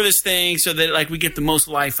we store this thing so that like we get the most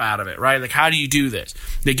life out of it, right? Like, how do you do this?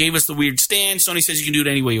 They gave us the weird stand. Sony says you can do it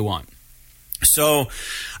any way you want. So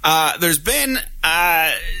there's been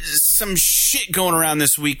some shit going around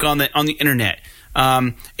this week on the internet.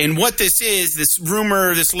 And what this is, this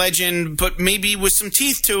rumor, this legend, but maybe with some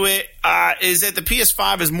teeth to it, is that the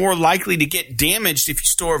PS5 is more likely to get damaged if you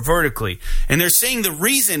store it vertically. And they're saying the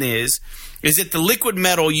reason is that the liquid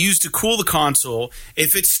metal used to cool the console,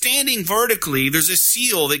 if it's standing vertically, there's a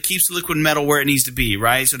seal that keeps the liquid metal where it needs to be,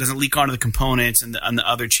 right? So it doesn't leak onto the components and the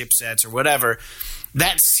other chipsets or whatever.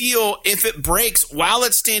 That seal, if it breaks while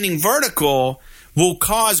it's standing vertical, will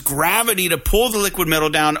cause gravity to pull the liquid metal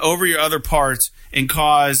down over your other parts and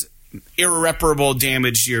cause irreparable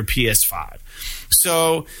damage to your PS5.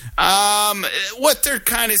 So what they're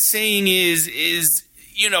kind of saying is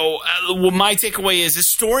what my takeaway is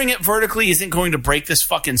storing it vertically isn't going to break this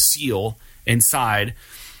fucking seal inside.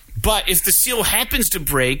 But if the seal happens to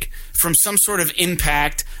break from some sort of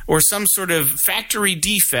impact or some sort of factory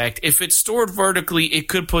defect, if it's stored vertically, it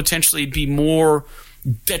could potentially be more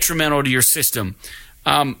detrimental to your system.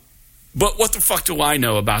 But what the fuck do I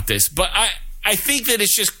know about this? But I think that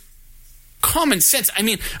it's just common sense. I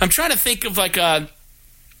mean, I'm trying to think of like a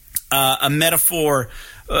metaphor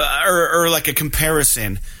or like a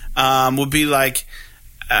comparison would be like,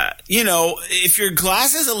 if your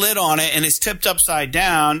glass has a lid on it and it's tipped upside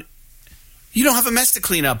down, you don't have a mess to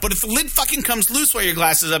clean up. But if the lid fucking comes loose while your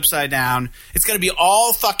glass is upside down, it's going to be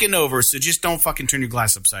all fucking over. So just don't fucking turn your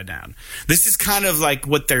glass upside down. This is kind of like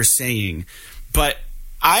what they're saying. But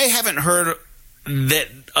I haven't heard that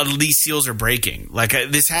these seals are breaking. Like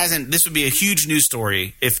this would be a huge news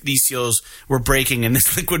story if these seals were breaking and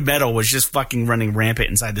this liquid metal was just fucking running rampant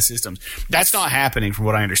inside the systems. That's not happening from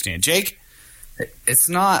what I understand. Jake? It's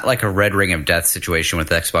not like a red ring of death situation with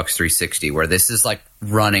Xbox 360 where this is like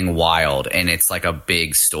running wild and it's like a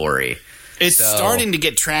big story. It's starting to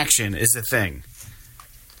get traction is the thing.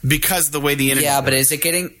 Because of the way the internet works. But is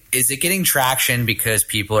it getting traction because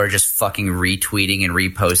people are just fucking retweeting and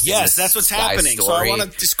reposting? Yes, that's what's happening. Story? So I want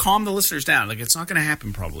to just calm the listeners down. Like, it's not going to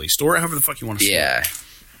happen probably. Store it however the fuck you want to store it. Yeah.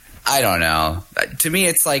 I don't know. To me,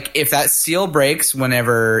 it's like if that seal breaks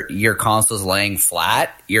whenever your console's laying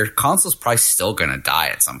flat, your console's probably still going to die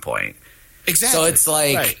at some point. Exactly. So it's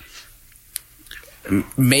like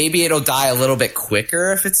maybe it'll die a little bit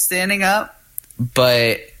quicker if it's standing up,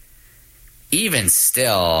 but even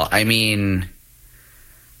still, I mean,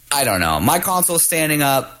 I don't know. My console's standing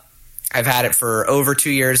up. I've had it for over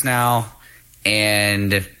 2 years now,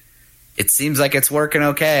 and it seems like it's working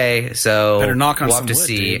okay. So better knock on we'll some have to wood,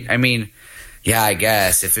 see. dude. I mean, yeah, I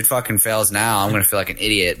guess if it fucking fails now, I'm going to feel like an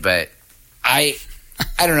idiot. But I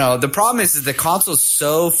don't know. The problem is the console's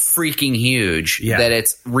so freaking huge that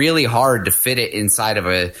it's really hard to fit it inside of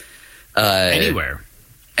a anywhere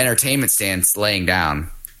entertainment stand laying down.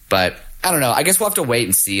 But I don't know. I guess we'll have to wait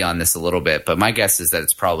and see on this a little bit. But my guess is that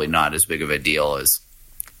it's probably not as big of a deal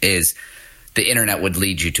as the internet would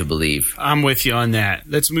lead you to believe. I'm with you on that.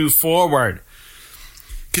 Let's move forward.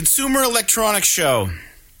 Consumer Electronics Show,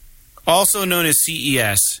 also known as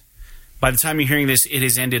CES. By the time you're hearing this, it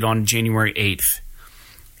has ended on January 8th.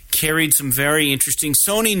 Carried some very interesting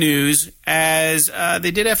Sony news as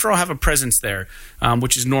they did, after all, have a presence there,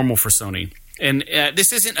 which is normal for Sony. And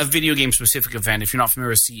this isn't a video game specific event. If you're not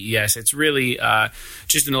familiar with CES, it's really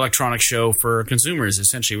just an electronic show for consumers,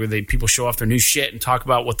 essentially, where people show off their new shit and talk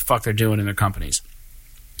about what the fuck they're doing in their companies.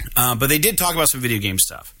 But they did talk about some video game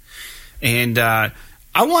stuff. And I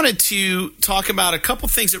wanted to talk about a couple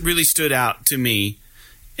things that really stood out to me.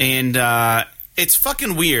 And it's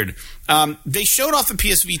fucking weird. They showed off the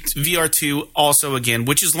PSVR 2 also again,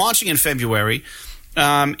 which is launching in February.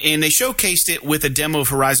 And they showcased it with a demo of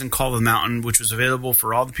Horizon Call of the Mountain, which was available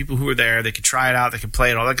for all the people who were there. They could try it out. They could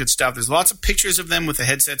play it, all that good stuff. There's lots of pictures of them with the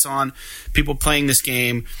headsets on, people playing this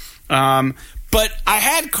game. But I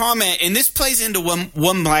had comment, and this plays into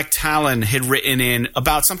one Black Talon had written in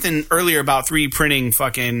about something earlier about 3D printing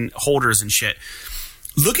fucking holders and shit.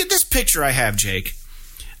 Look at this picture I have, Jake.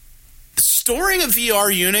 Storing a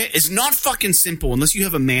VR unit is not fucking simple unless you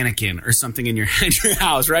have a mannequin or something in your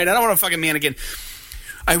house, right? I don't want a fucking mannequin.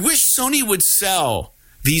 I wish Sony would sell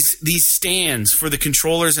these stands for the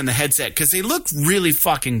controllers and the headset because they look really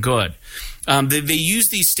fucking good. They use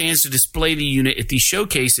these stands to display the unit at these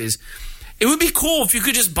showcases. It would be cool if you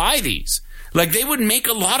could just buy these. Like, they would make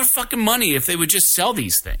a lot of fucking money if they would just sell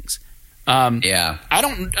these things. Yeah. I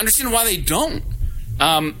don't understand why they don't.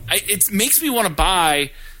 It makes me want to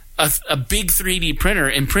buy a big 3D printer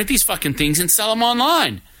and print these fucking things and sell them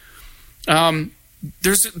online.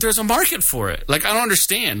 There's a market for it. Like, I don't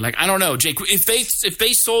understand. Like, I don't know, Jake. If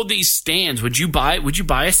they sold these stands, would you buy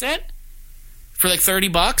a set for like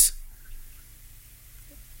 $30?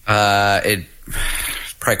 It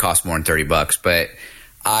probably costs more than $30, but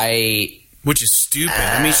which is stupid.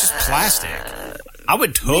 I mean, it's just plastic. I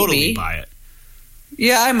would totally buy it.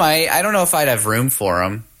 Yeah, I might. I don't know if I'd have room for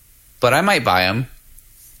them, but I might buy them.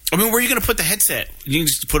 I mean, where are you going to put the headset? You can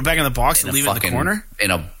just put it back in the box and leave it in the corner?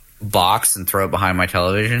 In a box and throw it behind my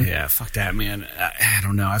television? Yeah, fuck that, man. I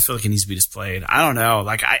don't know. I feel like it needs to be displayed. I don't know.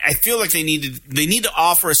 Like, I feel like they need to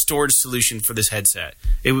offer a storage solution for this headset.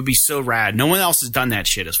 It would be so rad. No one else has done that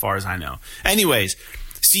shit as far as I know. Anyways,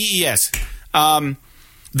 CES. The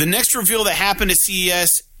next reveal that happened at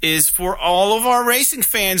CES is for all of our racing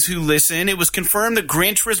fans who listen. It was confirmed that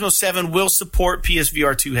Gran Turismo 7 will support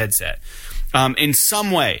PSVR 2 headset. in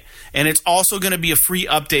some way. And it's also going to be a free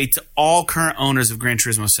update to all current owners of Gran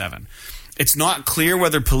Turismo 7. It's not clear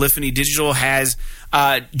whether Polyphony Digital has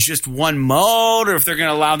just one mode or if they're going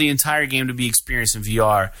to allow the entire game to be experienced in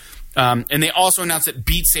VR. And they also announced that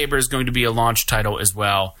Beat Saber is going to be a launch title as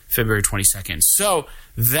well, February 22nd. So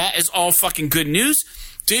that is all fucking good news.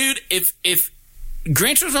 Dude, if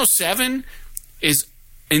Gran Turismo 7 is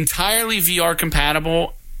entirely VR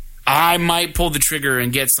compatible, I might pull the trigger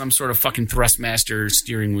and get some sort of fucking Thrustmaster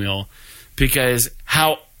steering wheel, because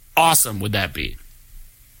how awesome would that be?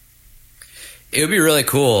 It would be really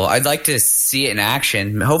cool. I'd like to see it in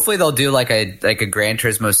action. Hopefully they'll do like a Gran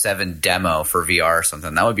Turismo 7 demo for VR or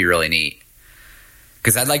something. That would be really neat.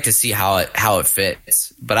 Because I'd like to see how it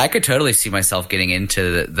fits. But I could totally see myself getting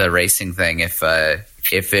into the racing thing if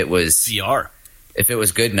it was VR. If it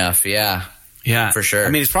was good enough, yeah. Yeah. For sure. I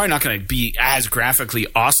mean, it's probably not going to be as graphically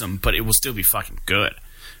awesome, but it will still be fucking good.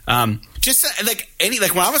 Just like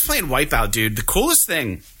when I was playing Wipeout, dude, the coolest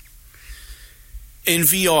thing in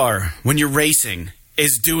VR when you're racing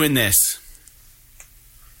is doing this.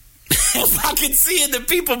 Fucking seeing the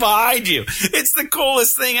people behind you. It's the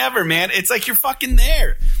coolest thing ever, man. It's like you're fucking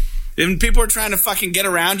there. And people are trying to fucking get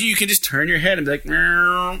around you. You can just turn your head and be like,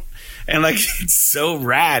 meow. And like, it's so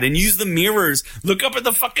rad. And use the mirrors. Look up at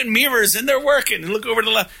the fucking mirrors and they're working. And look over to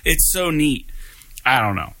the left. It's so neat. I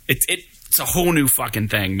don't know. It's a whole new fucking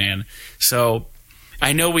thing, man. So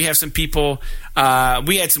I know we have some people.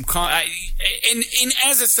 We had some. And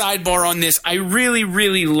as a sidebar on this, I really,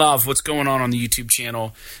 really love what's going on the YouTube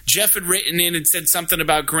channel. Jeff had written in and said something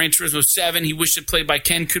about Gran Turismo 7. He wished it played by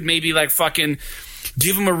Ken could maybe like fucking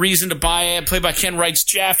give him a reason to buy it. Play by Ken writes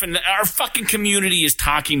Jeff, and our fucking community is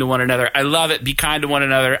talking to one another. I love it. Be kind to one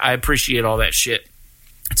another. I appreciate all that shit.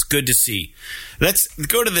 It's good to see. Let's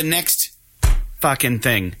go to the next fucking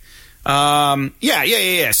thing.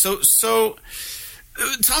 Yeah. So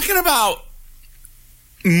talking about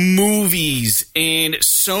movies and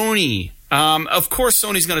Sony. Of course,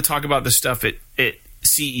 Sony's going to talk about the stuff at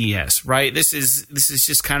CES, right? This is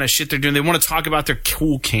just kind of shit they're doing. They want to talk about their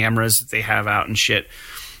cool cameras that they have out and shit.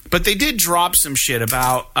 But they did drop some shit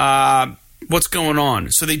about what's going on.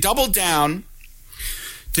 So they doubled down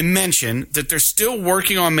to mention that they're still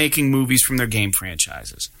working on making movies from their game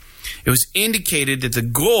franchises. It was indicated that the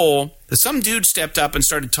goal, that some dude stepped up and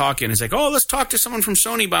started talking. He's like, oh, let's talk to someone from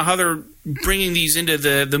Sony about how they're bringing these into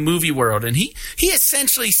the movie world. And he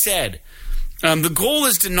essentially said, the goal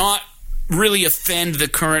is to not really offend the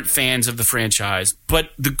current fans of the franchise,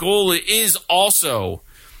 but the goal is also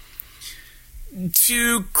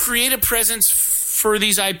to create a presence for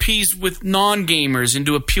these IPs with non-gamers and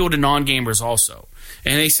to appeal to non-gamers also.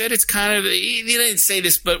 And they said it's kind of, they didn't say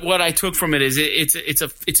this, but what I took from it is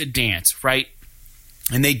it's a dance, right?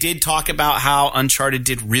 And they did talk about how Uncharted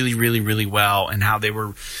did really, really, really well and how they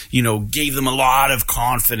were, gave them a lot of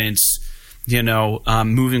confidence,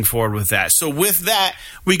 moving forward with that. So with that,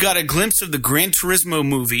 we got a glimpse of the Gran Turismo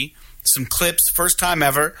movie, some clips, first time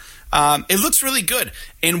ever. It looks really good.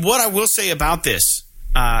 And what I will say about this,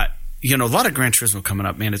 a lot of Gran Turismo coming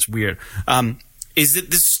up, man, it's weird, is that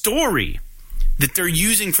the story that they're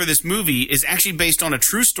using for this movie is actually based on a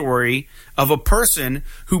true story of a person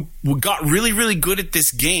who got really, really good at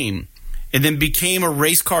this game and then became a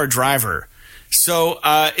race car driver. So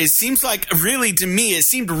it seems like, really, to me, it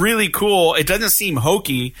seemed really cool. It doesn't seem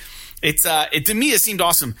hokey. To me, it seemed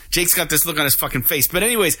awesome. Jake's got this look on his fucking face. But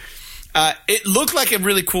anyways, it looked like a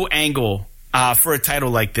really cool angle for a title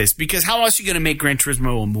like this, because how else are you going to make Gran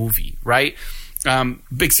Turismo a movie, right?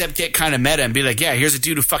 Except get kind of meta and be like, yeah, here's a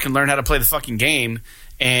dude who fucking learned how to play the fucking game,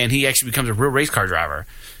 and he actually becomes a real race car driver.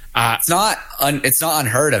 It's not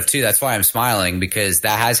unheard of too. That's why I'm smiling, because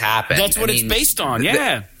that has happened. That's what it's based on.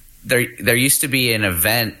 Yeah. There used to be an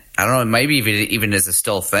event. I don't know. Maybe even is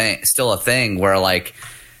still a thing where like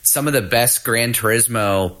some of the best Gran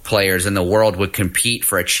Turismo players in the world would compete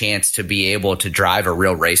for a chance to be able to drive a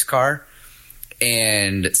real race car.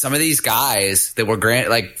 And some of these guys that were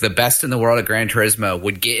the best in the world at Gran Turismo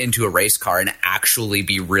would get into a race car and actually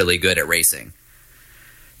be really good at racing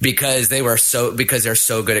because they're so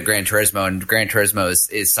good at Gran Turismo, and Gran Turismo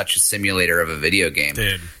is such a simulator of a video game.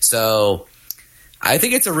 Dude. So I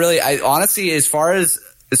think it's honestly, as far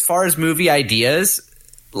as movie ideas,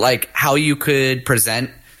 like how you could present.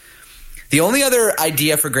 The only other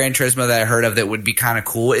idea for Gran Turismo that I heard of that would be kind of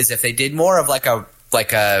cool is if they did more of like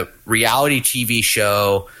a reality TV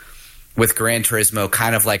show with Gran Turismo,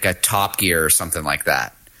 kind of like a Top Gear or something like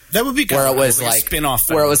that. That would be good. Where it was like spin-off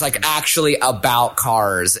thing. Where it was like actually about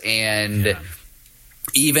cars, and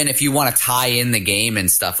even if you want to tie in the game and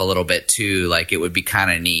stuff a little bit too, like it would be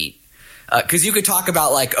kind of neat. Because you could talk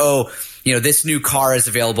about like, this new car is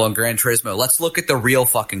available in Gran Turismo. Let's look at the real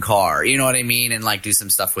fucking car. You know what I mean? And like do some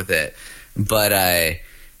stuff with it. But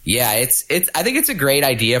yeah, it's. I think it's a great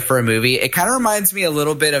idea for a movie. It kind of reminds me a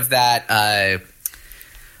little bit of that.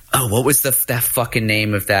 What was that fucking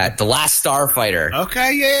name of that? The Last Starfighter.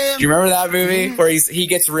 Okay, yeah. Do you remember that movie where he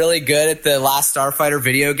gets really good at the Last Starfighter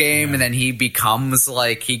video game, and then he becomes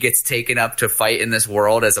like he gets taken up to fight in this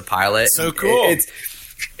world as a pilot? So cool.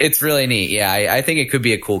 It's really neat. Yeah, I think it could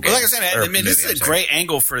be a cool game. Well, like I said, I mean, this is a great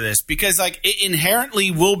angle for this because like it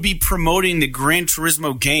inherently will be promoting the Gran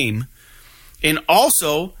Turismo game, and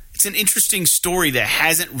also it's an interesting story that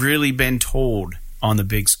hasn't really been told on the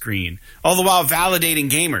big screen, all the while validating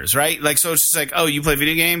gamers, right? Like, so it's just like, oh, you play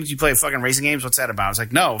video games, you play fucking racing games, what's that about? It's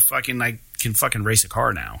like, no, fucking, I can fucking race a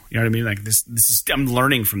car now. You know what I mean? Like, this is, I'm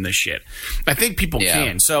learning from this shit. I think people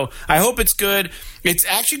can. So I hope it's good. It's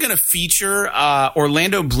actually going to feature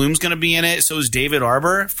Orlando Bloom's going to be in it. So is David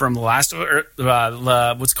Arbor from the last,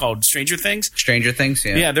 what's it called, Stranger Things? Stranger Things,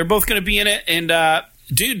 yeah. Yeah, they're both going to be in it. And,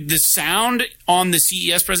 dude, the sound on the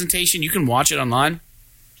CES presentation, you can watch it online.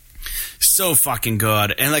 So fucking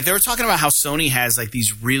good. And like they were talking about how Sony has like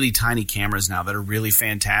these really tiny cameras now that are really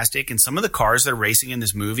fantastic, and some of the cars that are racing in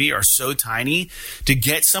this movie are so tiny to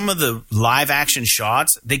get some of the live action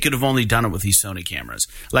shots they could have only done it with these Sony cameras.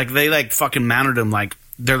 Like they like fucking mounted them like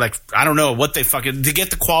they're like I don't know what they fucking to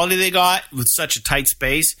get the quality they got with such a tight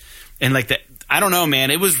space. And like that, I don't know,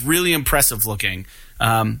 man, it was really impressive looking.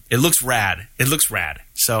 It looks rad.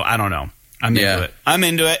 So I don't know, I'm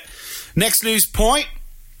into it. Next news point.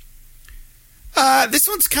 This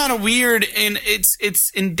one's kind of weird, and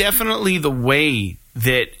it's indefinitely the way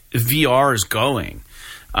that VR is going.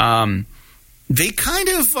 They kind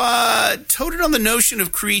of toted on the notion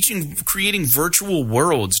of creating virtual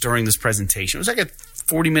worlds during this presentation. It was like a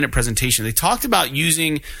 40-minute presentation. They talked about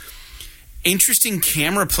using interesting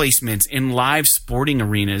camera placements in live sporting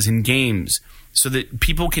arenas and games so that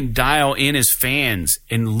people can dial in as fans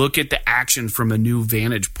and look at the action from a new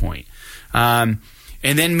vantage point.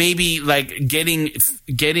 And then maybe like getting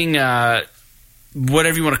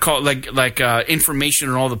whatever you want to call it, like information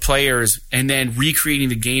on all the players, and then recreating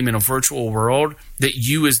the game in a virtual world that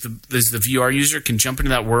you as the VR user can jump into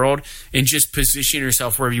that world and just position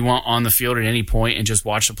yourself wherever you want on the field at any point and just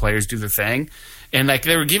watch the players do their thing. And like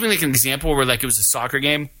they were giving like an example where like it was a soccer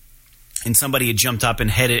game and somebody had jumped up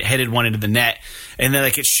and headed one into the net, and then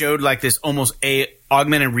like it showed like this almost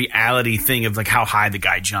augmented reality thing of like how high the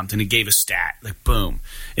guy jumped, and it gave a stat like boom,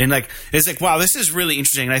 and like it's like wow, this is really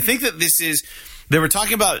interesting. And I think that they were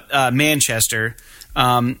talking about Manchester.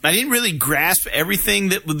 I didn't really grasp everything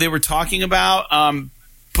that they were talking about,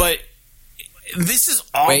 but this is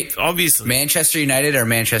obviously Manchester United or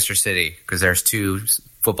Manchester City, because there's two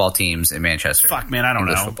football teams in Manchester. Fuck man, I don't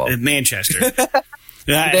know. Manchester.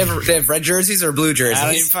 They have red jerseys or blue jerseys? I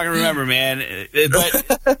don't even fucking remember, man. But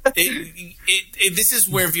this is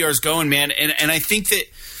where VR is going, man. And I think that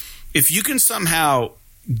if you can somehow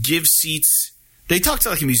give seats, they talk to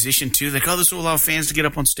like a musician too, like, oh, this will allow fans to get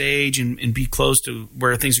up on stage and be close to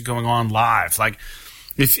where things are going on live. Like,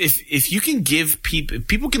 if you can give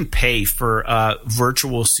people can pay for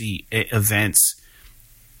virtual seat events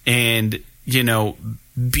and, you know,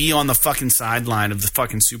 be on the fucking sideline of the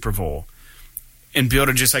fucking Super Bowl. And be able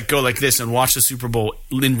to just like go like this and watch the Super Bowl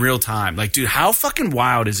in real time. Like, dude, how fucking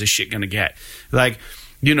wild is this shit gonna get? Like,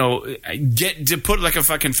 you know, get to put like a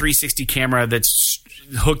fucking 360 camera that's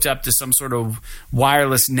hooked up to some sort of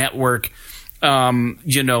wireless network,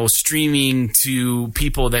 you know, streaming to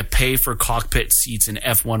people that pay for cockpit seats in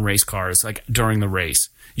F1 race cars, like during the race.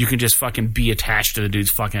 You can just fucking be attached to the dude's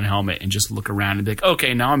fucking helmet and just look around and be like,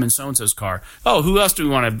 okay, now I'm in so-and-so's car. Oh, who else do we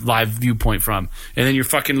want a live viewpoint from? And then you're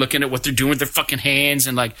fucking looking at what they're doing with their fucking hands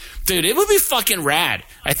and like, dude, it would be fucking rad.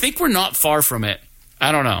 I think we're not far from it.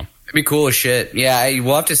 I don't know. It'd be cool as shit. Yeah,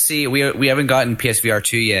 we'll have to see. We haven't gotten PSVR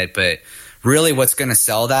 2 yet, but really what's going to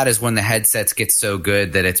sell that is when the headsets get so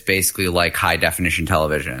good that it's basically like high definition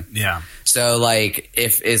television. Yeah. So like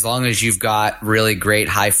as long as you've got really great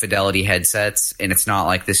high fidelity headsets and it's not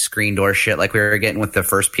like this screen door shit like we were getting with the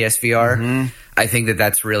first PSVR, I think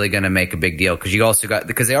that's really going to make a big deal because you also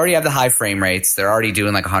because they already have the high frame rates. They're already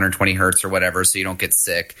doing like 120 hertz or whatever, so you don't get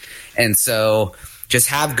sick. And so just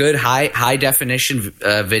have good high definition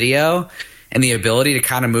video and the ability to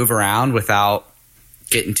kind of move around without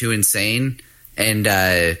getting too insane, and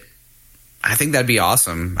I think that'd be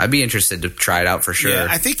awesome. I'd be interested to try it out for sure. Yeah,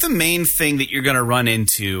 I think the main thing that you're going to run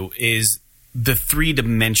into is the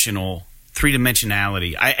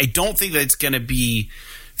three-dimensionality. I don't think that it's going to be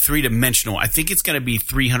three-dimensional. I think it's going to be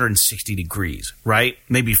 360 degrees, right?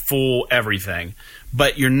 Maybe full everything.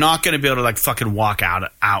 But you're not going to be able to like fucking walk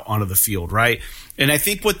out onto the field, right? And I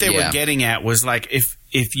think what they were getting at was like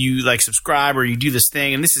if you like subscribe or you do this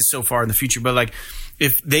thing, and this is so far in the future, but like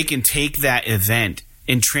if they can take that event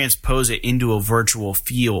and transpose it into a virtual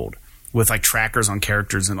field with like trackers on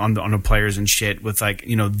characters and on the players and shit with like,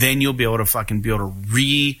 you know, then you'll be able to fucking be able to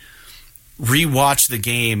rewatch the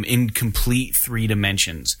game in complete 3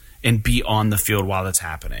 dimensions and be on the field while it's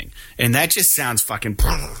happening. And that just sounds fucking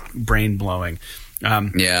brain blowing.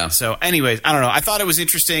 So anyways, I don't know. I thought it was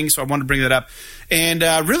interesting, so I wanted to bring that up. And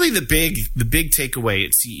really the big takeaway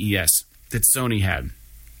at CES that Sony had,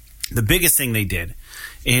 the biggest thing they did,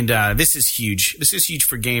 and this is huge. This is huge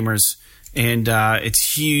for gamers, and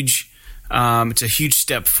it's huge. It's a huge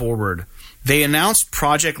step forward. They announced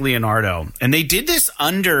Project Leonardo, and they did this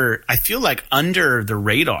under the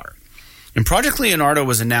radar. And Project Leonardo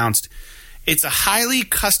was announced. It's a highly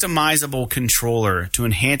customizable controller to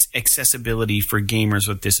enhance accessibility for gamers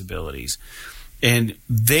with disabilities. And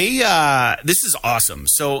this is awesome.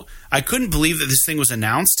 So I couldn't believe that this thing was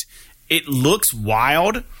announced. It looks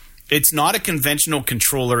wild. It's not a conventional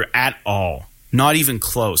controller at all, not even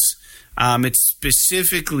close. It's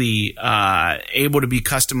specifically able to be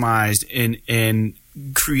customized and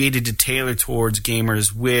created to tailor towards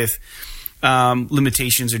gamers with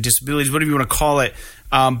limitations or disabilities, whatever you want to call it.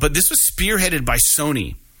 But this was spearheaded by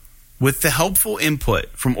Sony with the helpful input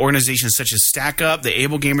from organizations such as Stack Up, the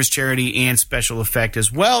Able Gamers Charity, and Special Effect,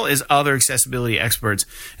 as well as other accessibility experts.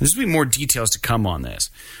 And there's going to be more details to come on this.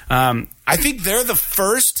 I think they're the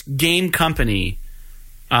first game company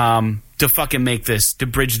to fucking make this, to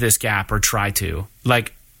bridge this gap or try to.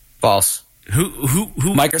 Like, false. Who?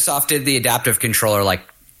 Microsoft did the adaptive controller like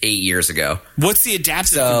 8 years ago. What's the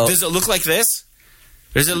adaptive? Does it look like this?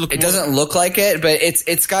 Does it look? It doesn't look like it, but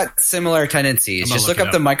it's got similar tendencies. Just look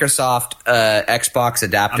up the Microsoft Xbox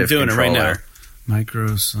adaptive controller. I'm doing it right now.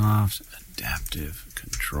 Microsoft adaptive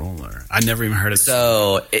controller. I never even heard of it.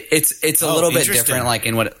 So it's a little bit different, like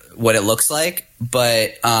in what it looks like,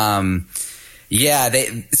 but Xboxes,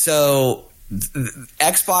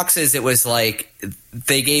 it was like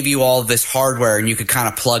they gave you all this hardware and you could kind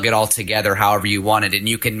of plug it all together however you wanted, and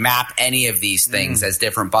you can map any of these things as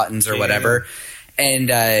different buttons or whatever. And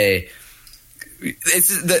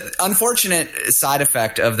it's the unfortunate side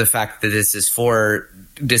effect of the fact that this is for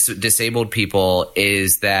disabled people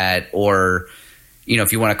is that, or, you know,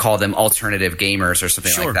 if you want to call them alternative gamers or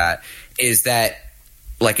something like that, is that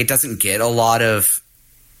like it doesn't get a lot of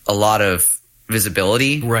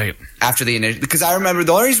visibility after the initial. Because I remember,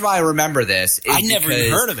 the only reason why I remember this is I never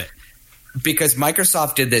even heard of it, because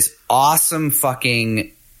Microsoft did this awesome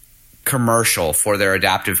fucking commercial for their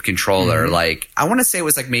adaptive controller. Like, I want to say it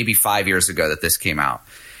was like maybe 5 years ago that this came out,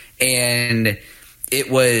 and it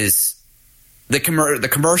was the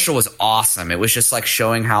commercial was awesome. It was just like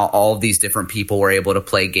showing how all of these different people were able to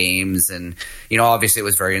play games, and, you know, obviously it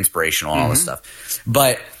was very inspirational and all this stuff.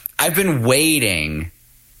 But I've been waiting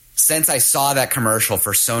since I saw that commercial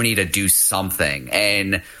for Sony to do something.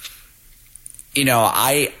 And, you know,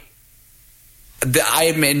 I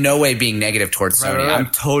am in no way being negative towards Sony.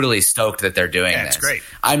 I'm totally stoked that they're doing this. It's great.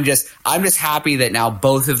 I'm just happy that now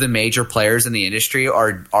both of the major players in the industry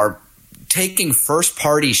are taking first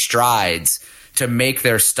party strides to make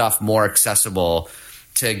their stuff more accessible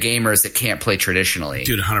to gamers that can't play traditionally.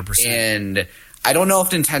 Dude, 100%. And I don't know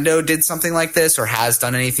if Nintendo did something like this or has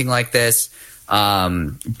done anything like this.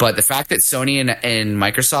 But the fact that Sony and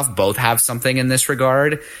Microsoft both have something in this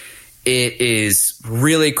regard, it is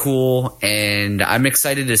really cool, and I'm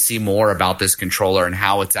excited to see more about this controller and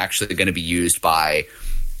how it's actually going to be used by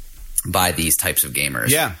these types of gamers.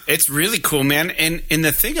 Yeah, it's really cool, man. And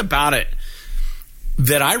the thing about it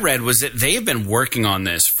that I read was that they have been working on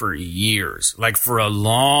this for years, like for a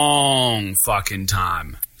long fucking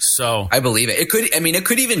time. So I believe it. It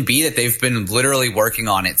could even be that they've been literally working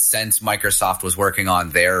on it since Microsoft was working on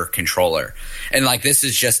their controller. And like, this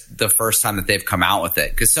is just the first time that they've come out with it,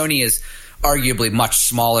 because Sony is arguably much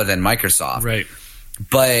smaller than Microsoft. Right.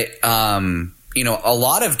 But, you know, a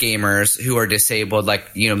lot of gamers who are disabled, like,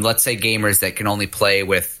 you know, let's say gamers that can only play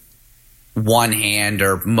with one hand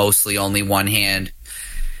or mostly only one hand.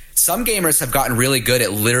 Some gamers have gotten really good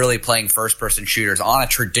at literally playing first-person shooters on a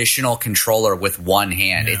traditional controller with one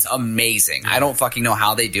hand. Yeah. It's amazing. I don't fucking know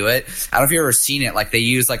how they do it. I don't know if you've ever seen it. Like, they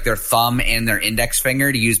use like their thumb and their index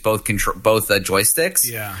finger to use both joysticks.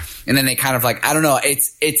 Yeah, and then they kind of like, I don't know.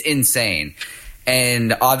 It's insane.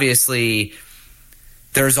 And obviously,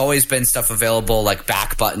 there's always been stuff available like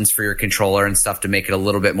back buttons for your controller and stuff to make it a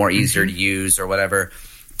little bit more easier to use or whatever.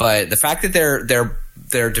 But the fact that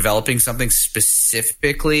they're developing something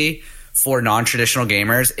specifically for non-traditional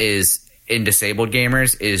gamers in disabled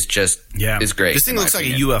gamers is great. This thing looks like a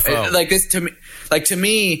UFO. Like this to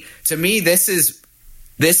me, this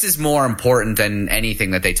is more important than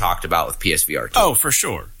anything that they talked about with PSVR 2. Oh, for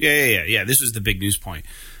sure. Yeah. This was the big news point.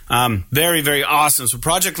 Very, very awesome. So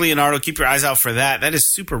Project Leonardo, keep your eyes out for that. That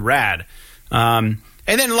is super rad. And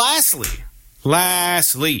then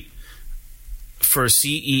lastly, for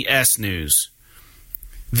CES news,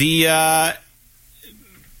 they announced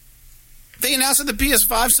that the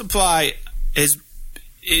PS5 supply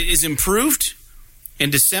is improved.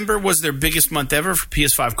 And December was their biggest month ever for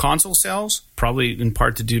PS5 console sales, probably in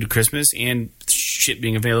part due to Christmas and shit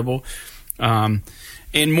being available. And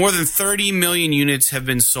more than 30 million units have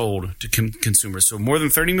been sold to consumers. So more than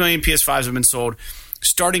 30 million PS5s have been sold.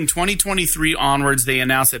 Starting 2023 onwards, they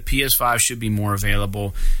announced that PS5 should be more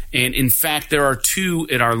available. And in fact, there are 2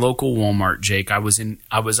 at our local Walmart, Jake. I was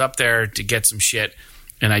up there to get some shit,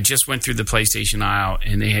 and I just went through the PlayStation aisle,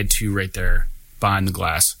 and they had 2 right there behind the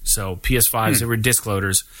glass. So PS5s, they were disc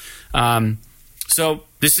loaders. So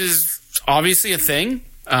this is obviously a thing.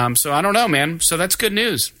 So I don't know, man. So that's good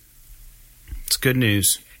news. It's good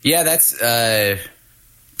news. Yeah, that's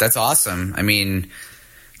awesome. I mean,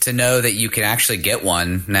 to know that you can actually get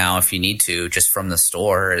one now if you need to just from the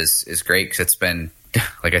store is great, because it's been,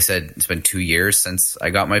 like I said, it's been 2 years since I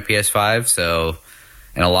got my PS5. So,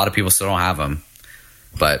 and a lot of people still don't have them,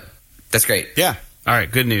 but that's great. Yeah. All right.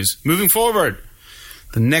 Good news. Moving forward,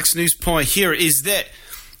 the next news point here is that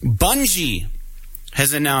Bungie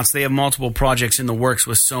has announced they have multiple projects in the works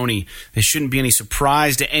with Sony. There shouldn't be any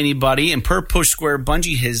surprise to anybody. And per Push Square,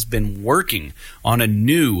 Bungie has been working on a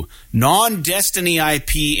new non-Destiny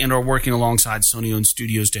IP and are working alongside Sony-owned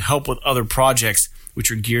studios to help with other projects which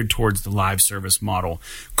are geared towards the live service model.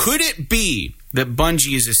 Could it be that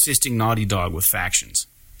Bungie is assisting Naughty Dog with factions?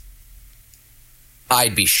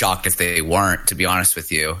 I'd be shocked if they weren't, to be honest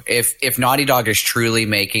with you. If Naughty Dog is truly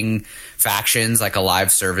making factions like a live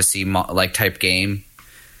servicey like type game,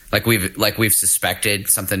 like we've suspected,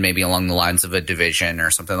 something maybe along the lines of a Division or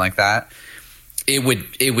something like that, it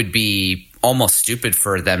would be almost stupid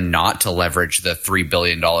for them not to leverage the $3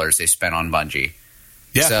 billion they spent on Bungie.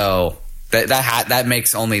 Yeah. So that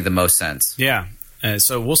makes only the most sense. Yeah.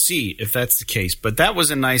 So we'll see if that's the case. But that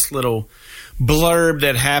was a nice little blurb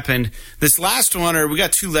that happened. This last one, or we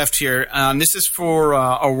got 2 left here. This is for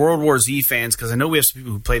our World War Z fans, because I know we have some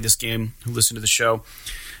people who play this game who listen to the show.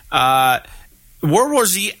 World War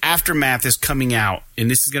Z Aftermath is coming out, and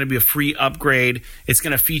this is going to be a free upgrade. It's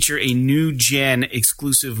going to feature a new gen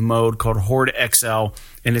exclusive mode called Horde XL,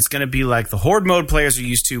 and it's going to be like the Horde mode players are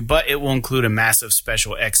used to, but it will include a massive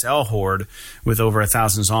special XL Horde with over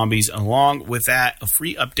 1,000 zombies. Along with that, a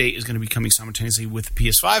free update is going to be coming simultaneously with the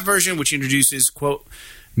PS5 version, which introduces, quote,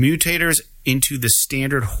 mutators into the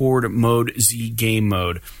standard Horde mode Z game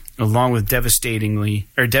mode, along with devastating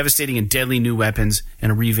and deadly new weapons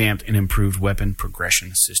and a revamped and improved weapon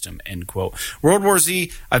progression system, end quote. World War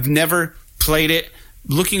Z, I've never played it.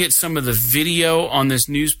 Looking at some of the video on this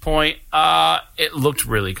news point, it looked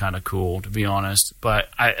really kind of cool, to be honest. But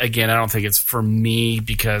I don't think it's for me,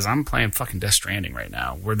 because I'm playing fucking Death Stranding right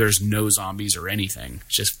now, where there's no zombies or anything.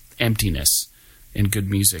 It's just emptiness and good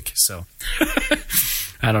music. So,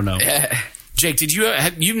 I don't know. Jake,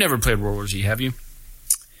 you've never played World War Z, have you?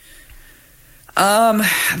 I'm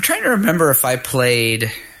trying to remember if I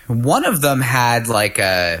played. One of them had like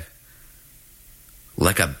a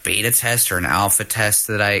beta test or an alpha test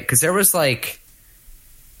because there was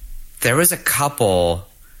a couple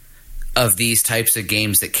of these types of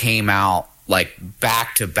games that came out like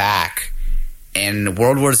back to back, and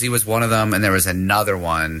World War Z was one of them, and there was another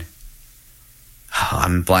one. Oh,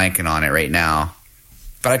 I'm blanking on it right now.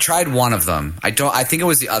 But I tried one of them. I think it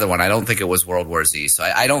was the other one. I don't think it was World War Z. So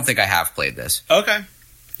I don't think I have played this. Okay.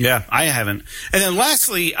 Yeah, I haven't. And then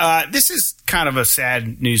lastly, this is kind of a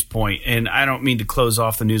sad news point, and I don't mean to close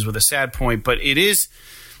off the news with a sad point, but it is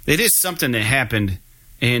something that happened,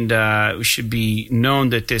 and it should be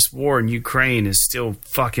known that this war in Ukraine is still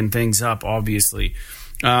fucking things up, obviously.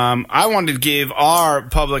 I wanted to give our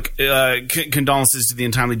public condolences to the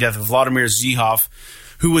untimely death of Vladimir Zhihov,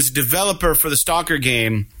 who was a developer for the Stalker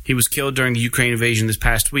game. He was killed during the Ukraine invasion this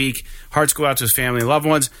past week. Hearts go out to his family and loved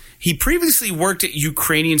ones. He previously worked at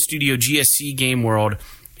Ukrainian studio GSC Game World,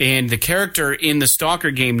 and the character in the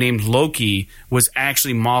Stalker game named Loki was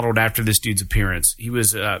actually modeled after this dude's appearance. He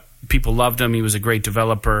was people loved him. He was a great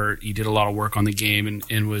developer. He did a lot of work on the game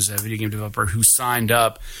and was a video game developer who signed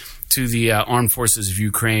up to the armed forces of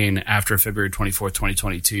Ukraine after February 24th,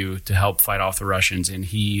 2022 to help fight off the Russians, and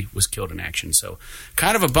he was killed in action. So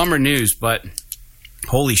kind of a bummer news, but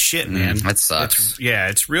Holy shit, man. That sucks.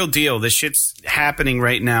 It's real deal. This shit's happening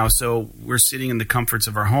right now. So we're sitting in the comforts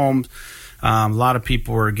of our homes. A lot of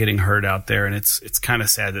people are getting hurt out there, and it's kind of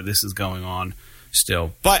sad that this is going on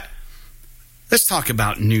still. But let's talk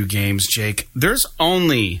about new games, Jake. There's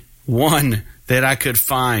only one that I could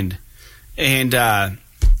find, and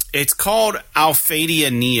it's called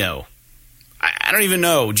Alphadia Neo. I don't even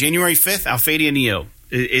know. January 5th, Alphadia Neo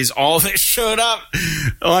is all that showed up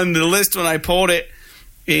on the list when I pulled it.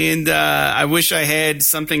 And I wish I had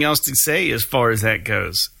something else to say as far as that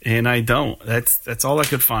goes, and I don't. That's all I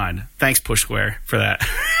could find. Thanks, Pushsquare, for that.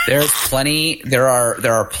 There's plenty. There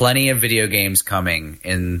are plenty of video games coming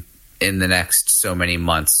in the next so many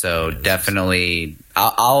months. So definitely,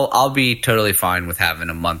 I'll be totally fine with having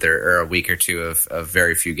a month or a week or two of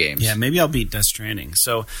very few games. Yeah, maybe I'll beat Death Stranding.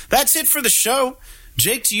 So that's it for the show.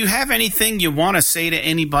 Jake, do you have anything you want to say to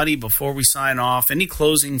anybody before we sign off? Any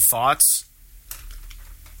closing thoughts?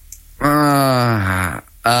 Nah,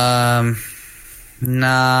 I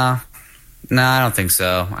don't think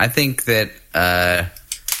so. I think that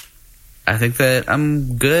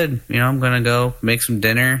I'm good. You know, I'm gonna go make some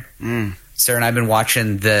dinner. Sarah and I've been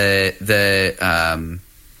watching that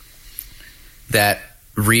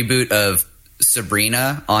reboot of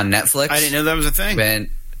Sabrina on Netflix. I didn't know that was a thing. They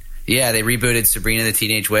rebooted Sabrina the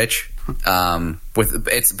Teenage Witch. But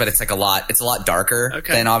it's like a lot darker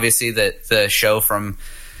than obviously the show from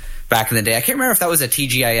back in the day. I can't remember if that was a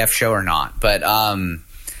TGIF show or not, but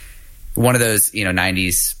one of those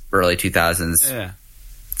 90s, early 2000s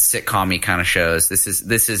sitcom-y kind of shows. This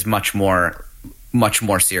is much more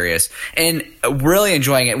serious, and really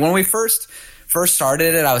enjoying it. When we first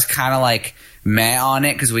started it, I was kind of like meh on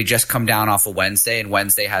it because we just come down off of Wednesday, and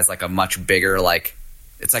Wednesday has like a much bigger, like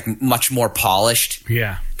it's like much more polished.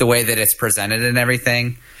 Yeah, the way that it's presented and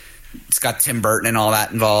everything. It's got Tim Burton and all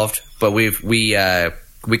that involved, but we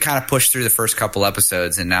kind of pushed through the first couple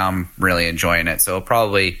episodes, and now I'm really enjoying it. So I'll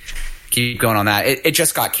probably keep going on that. It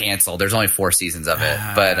just got canceled. There's only 4 seasons of it,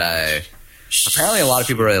 but apparently a lot of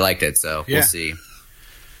people really liked it. So we'll see.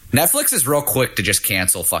 Netflix is real quick to just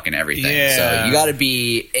cancel fucking everything. Yeah. So you got to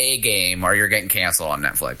be a game or you're getting canceled on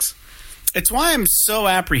Netflix. It's why I'm so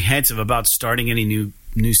apprehensive about starting any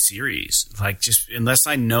new series. Like, just unless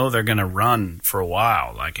I know they're going to run for a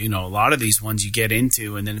while. Like, a lot of these ones you get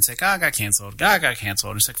into and then it's like, I got canceled.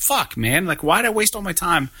 It's like, fuck, man. Like, why'd I waste all my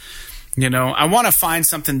time? I want to find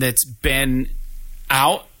something that's been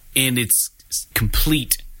out and it's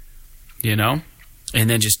complete, and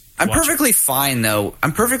then just I'm perfectly fine though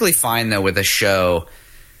with a show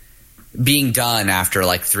being done after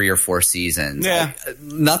like 3 or 4 seasons. Yeah.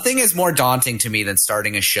 Nothing is more daunting to me than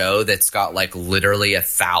starting a show that's got like literally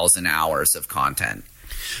 1,000 hours of content.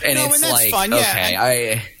 And it's that's like, fun.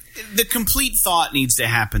 Okay, the complete thought needs to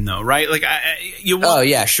happen though, right? Like you want, oh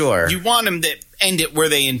yeah, sure. You want them to end it where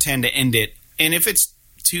they intend to end it. And if it's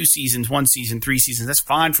 2 seasons, 1 season, 3 seasons, that's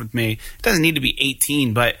fine with me. It doesn't need to be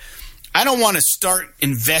 18, but I don't want to start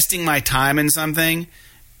investing my time in something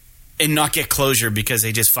and not get closure because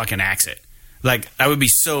they just fucking axe it. Like, I would be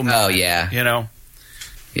so mad. Oh yeah,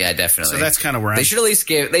 Yeah, definitely. So that's kind of where they should at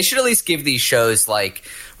least give these shows like,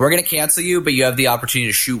 we're going to cancel you, but you have the opportunity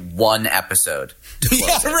to shoot 1 episode.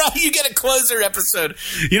 Yeah, right. You get a closer episode.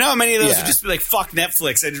 You know how many of those would just be like, fuck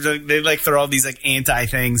Netflix. They like throw all these like anti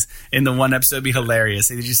things in the one episode. It'd be hilarious.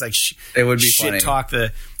 They just like it would be shit funny. Talk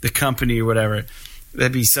the company or whatever.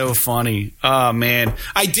 That'd be so funny. Oh man,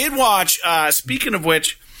 I did watch. Speaking of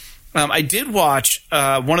which. I did watch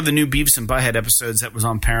one of the new Beavis and Butthead episodes that was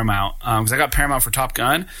on Paramount because I got Paramount for Top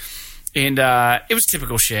Gun, and it was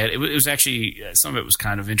typical shit. It was actually some of it was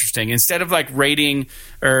kind of interesting. Instead of like rating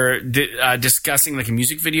or discussing like a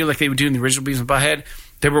music video like they would do in the original Beavis and Butthead,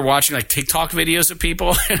 they were watching like TikTok videos of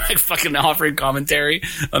people and like fucking offering commentary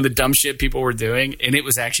on the dumb shit people were doing, and it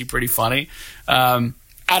was actually pretty funny.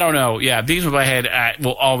 I don't know. Yeah, Beavis and Butthead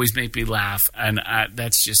will always make me laugh, and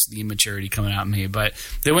that's just the immaturity coming out of me. But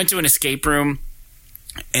they went to an escape room,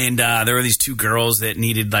 and there were these 2 girls that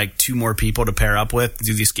needed like 2 more people to pair up with to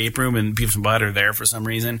do the escape room, and Beavis and Butthead are there for some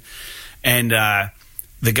reason. And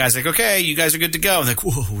the guy's like, okay, you guys are good to go. I'm like,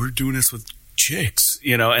 whoa, we're doing this with chicks,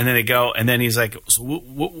 and then they go, and then he's like, so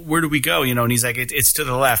where do we go? And he's like, it's to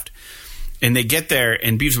the left. And they get there,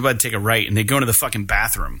 and Beavis and Butthead take a right, and they go into the fucking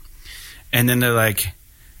bathroom. And then they're like,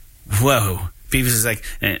 whoa. Beavis is like,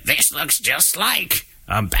 this looks just like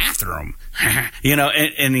a bathroom.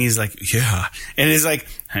 And he's like, yeah. And he's like,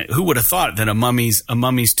 who would have thought that a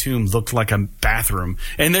mummy's tomb looked like a bathroom?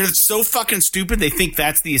 And they're so fucking stupid, they think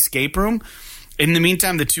that's the escape room. In the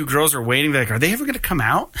meantime, the two girls are waiting. They're like, are they ever going to come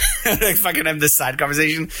out? They fucking have this side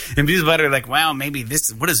conversation. And Beavis and Butthead are like, wow, maybe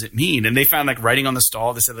what does it mean? And they found like writing on the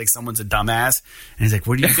stall that said like someone's a dumbass. And he's like,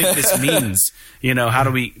 what do you think this means? How do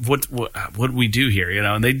we, what do we do here?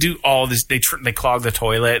 And they do all this. They clog the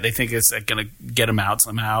toilet. They think it's like going to get them out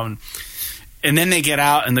somehow. And then they get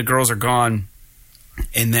out and the girls are gone.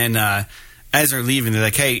 And then, as they're leaving, they're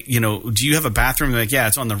like, hey, do you have a bathroom? They're like, yeah,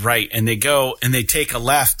 it's on the right. And they go and they take a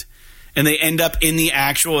left. And they end up in the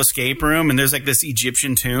actual escape room, and there's like this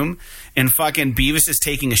Egyptian tomb, and fucking Beavis is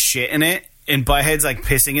taking a shit in it, and Butthead's like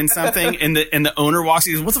pissing in something, and the owner walks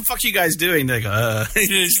in, he goes, what the fuck are you guys doing? They're like, they're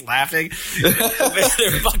just laughing.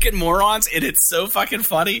 They're fucking morons, and it's so fucking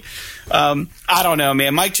funny. I don't know,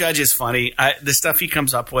 man. Mike Judge is funny. The stuff he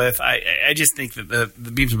comes up with, I just think that the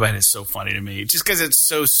Beavis and Butthead is so funny to me, just because it's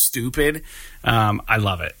so stupid. I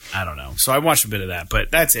love it. I don't know. So I watched a bit of that,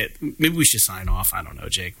 but that's it. Maybe we should sign off. I don't know,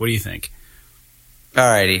 Jake. What do you think?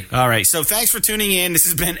 Alrighty. All right. So thanks for tuning in. This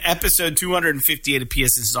has been episode 258 of PS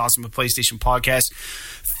This Is Awesome, a PlayStation podcast.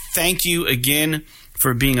 Thank you again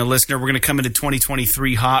for being a listener. We're going to come into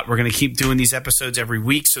 2023 hot. We're going to keep doing these episodes every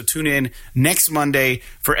week. So tune in next Monday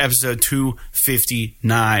for episode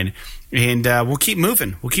 259. And we'll keep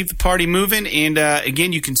moving. We'll keep the party moving. And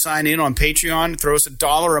again, you can sign in on Patreon. Throw us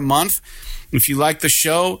 $1 a month. If you like the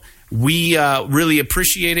show, we really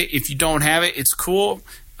appreciate it. If you don't have it, it's cool.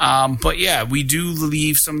 But yeah, we do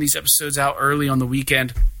leave some of these episodes out early on the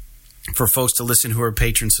weekend for folks to listen who are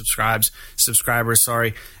patron subscribers,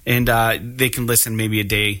 and they can listen maybe a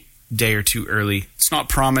day or two early. It's not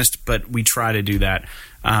promised, but we try to do that.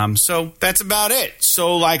 So that's about it.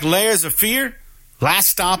 So like Layers of Fear, last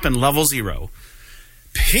stop in level 0.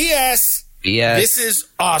 P.S. Yes. This is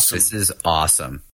awesome. This is awesome.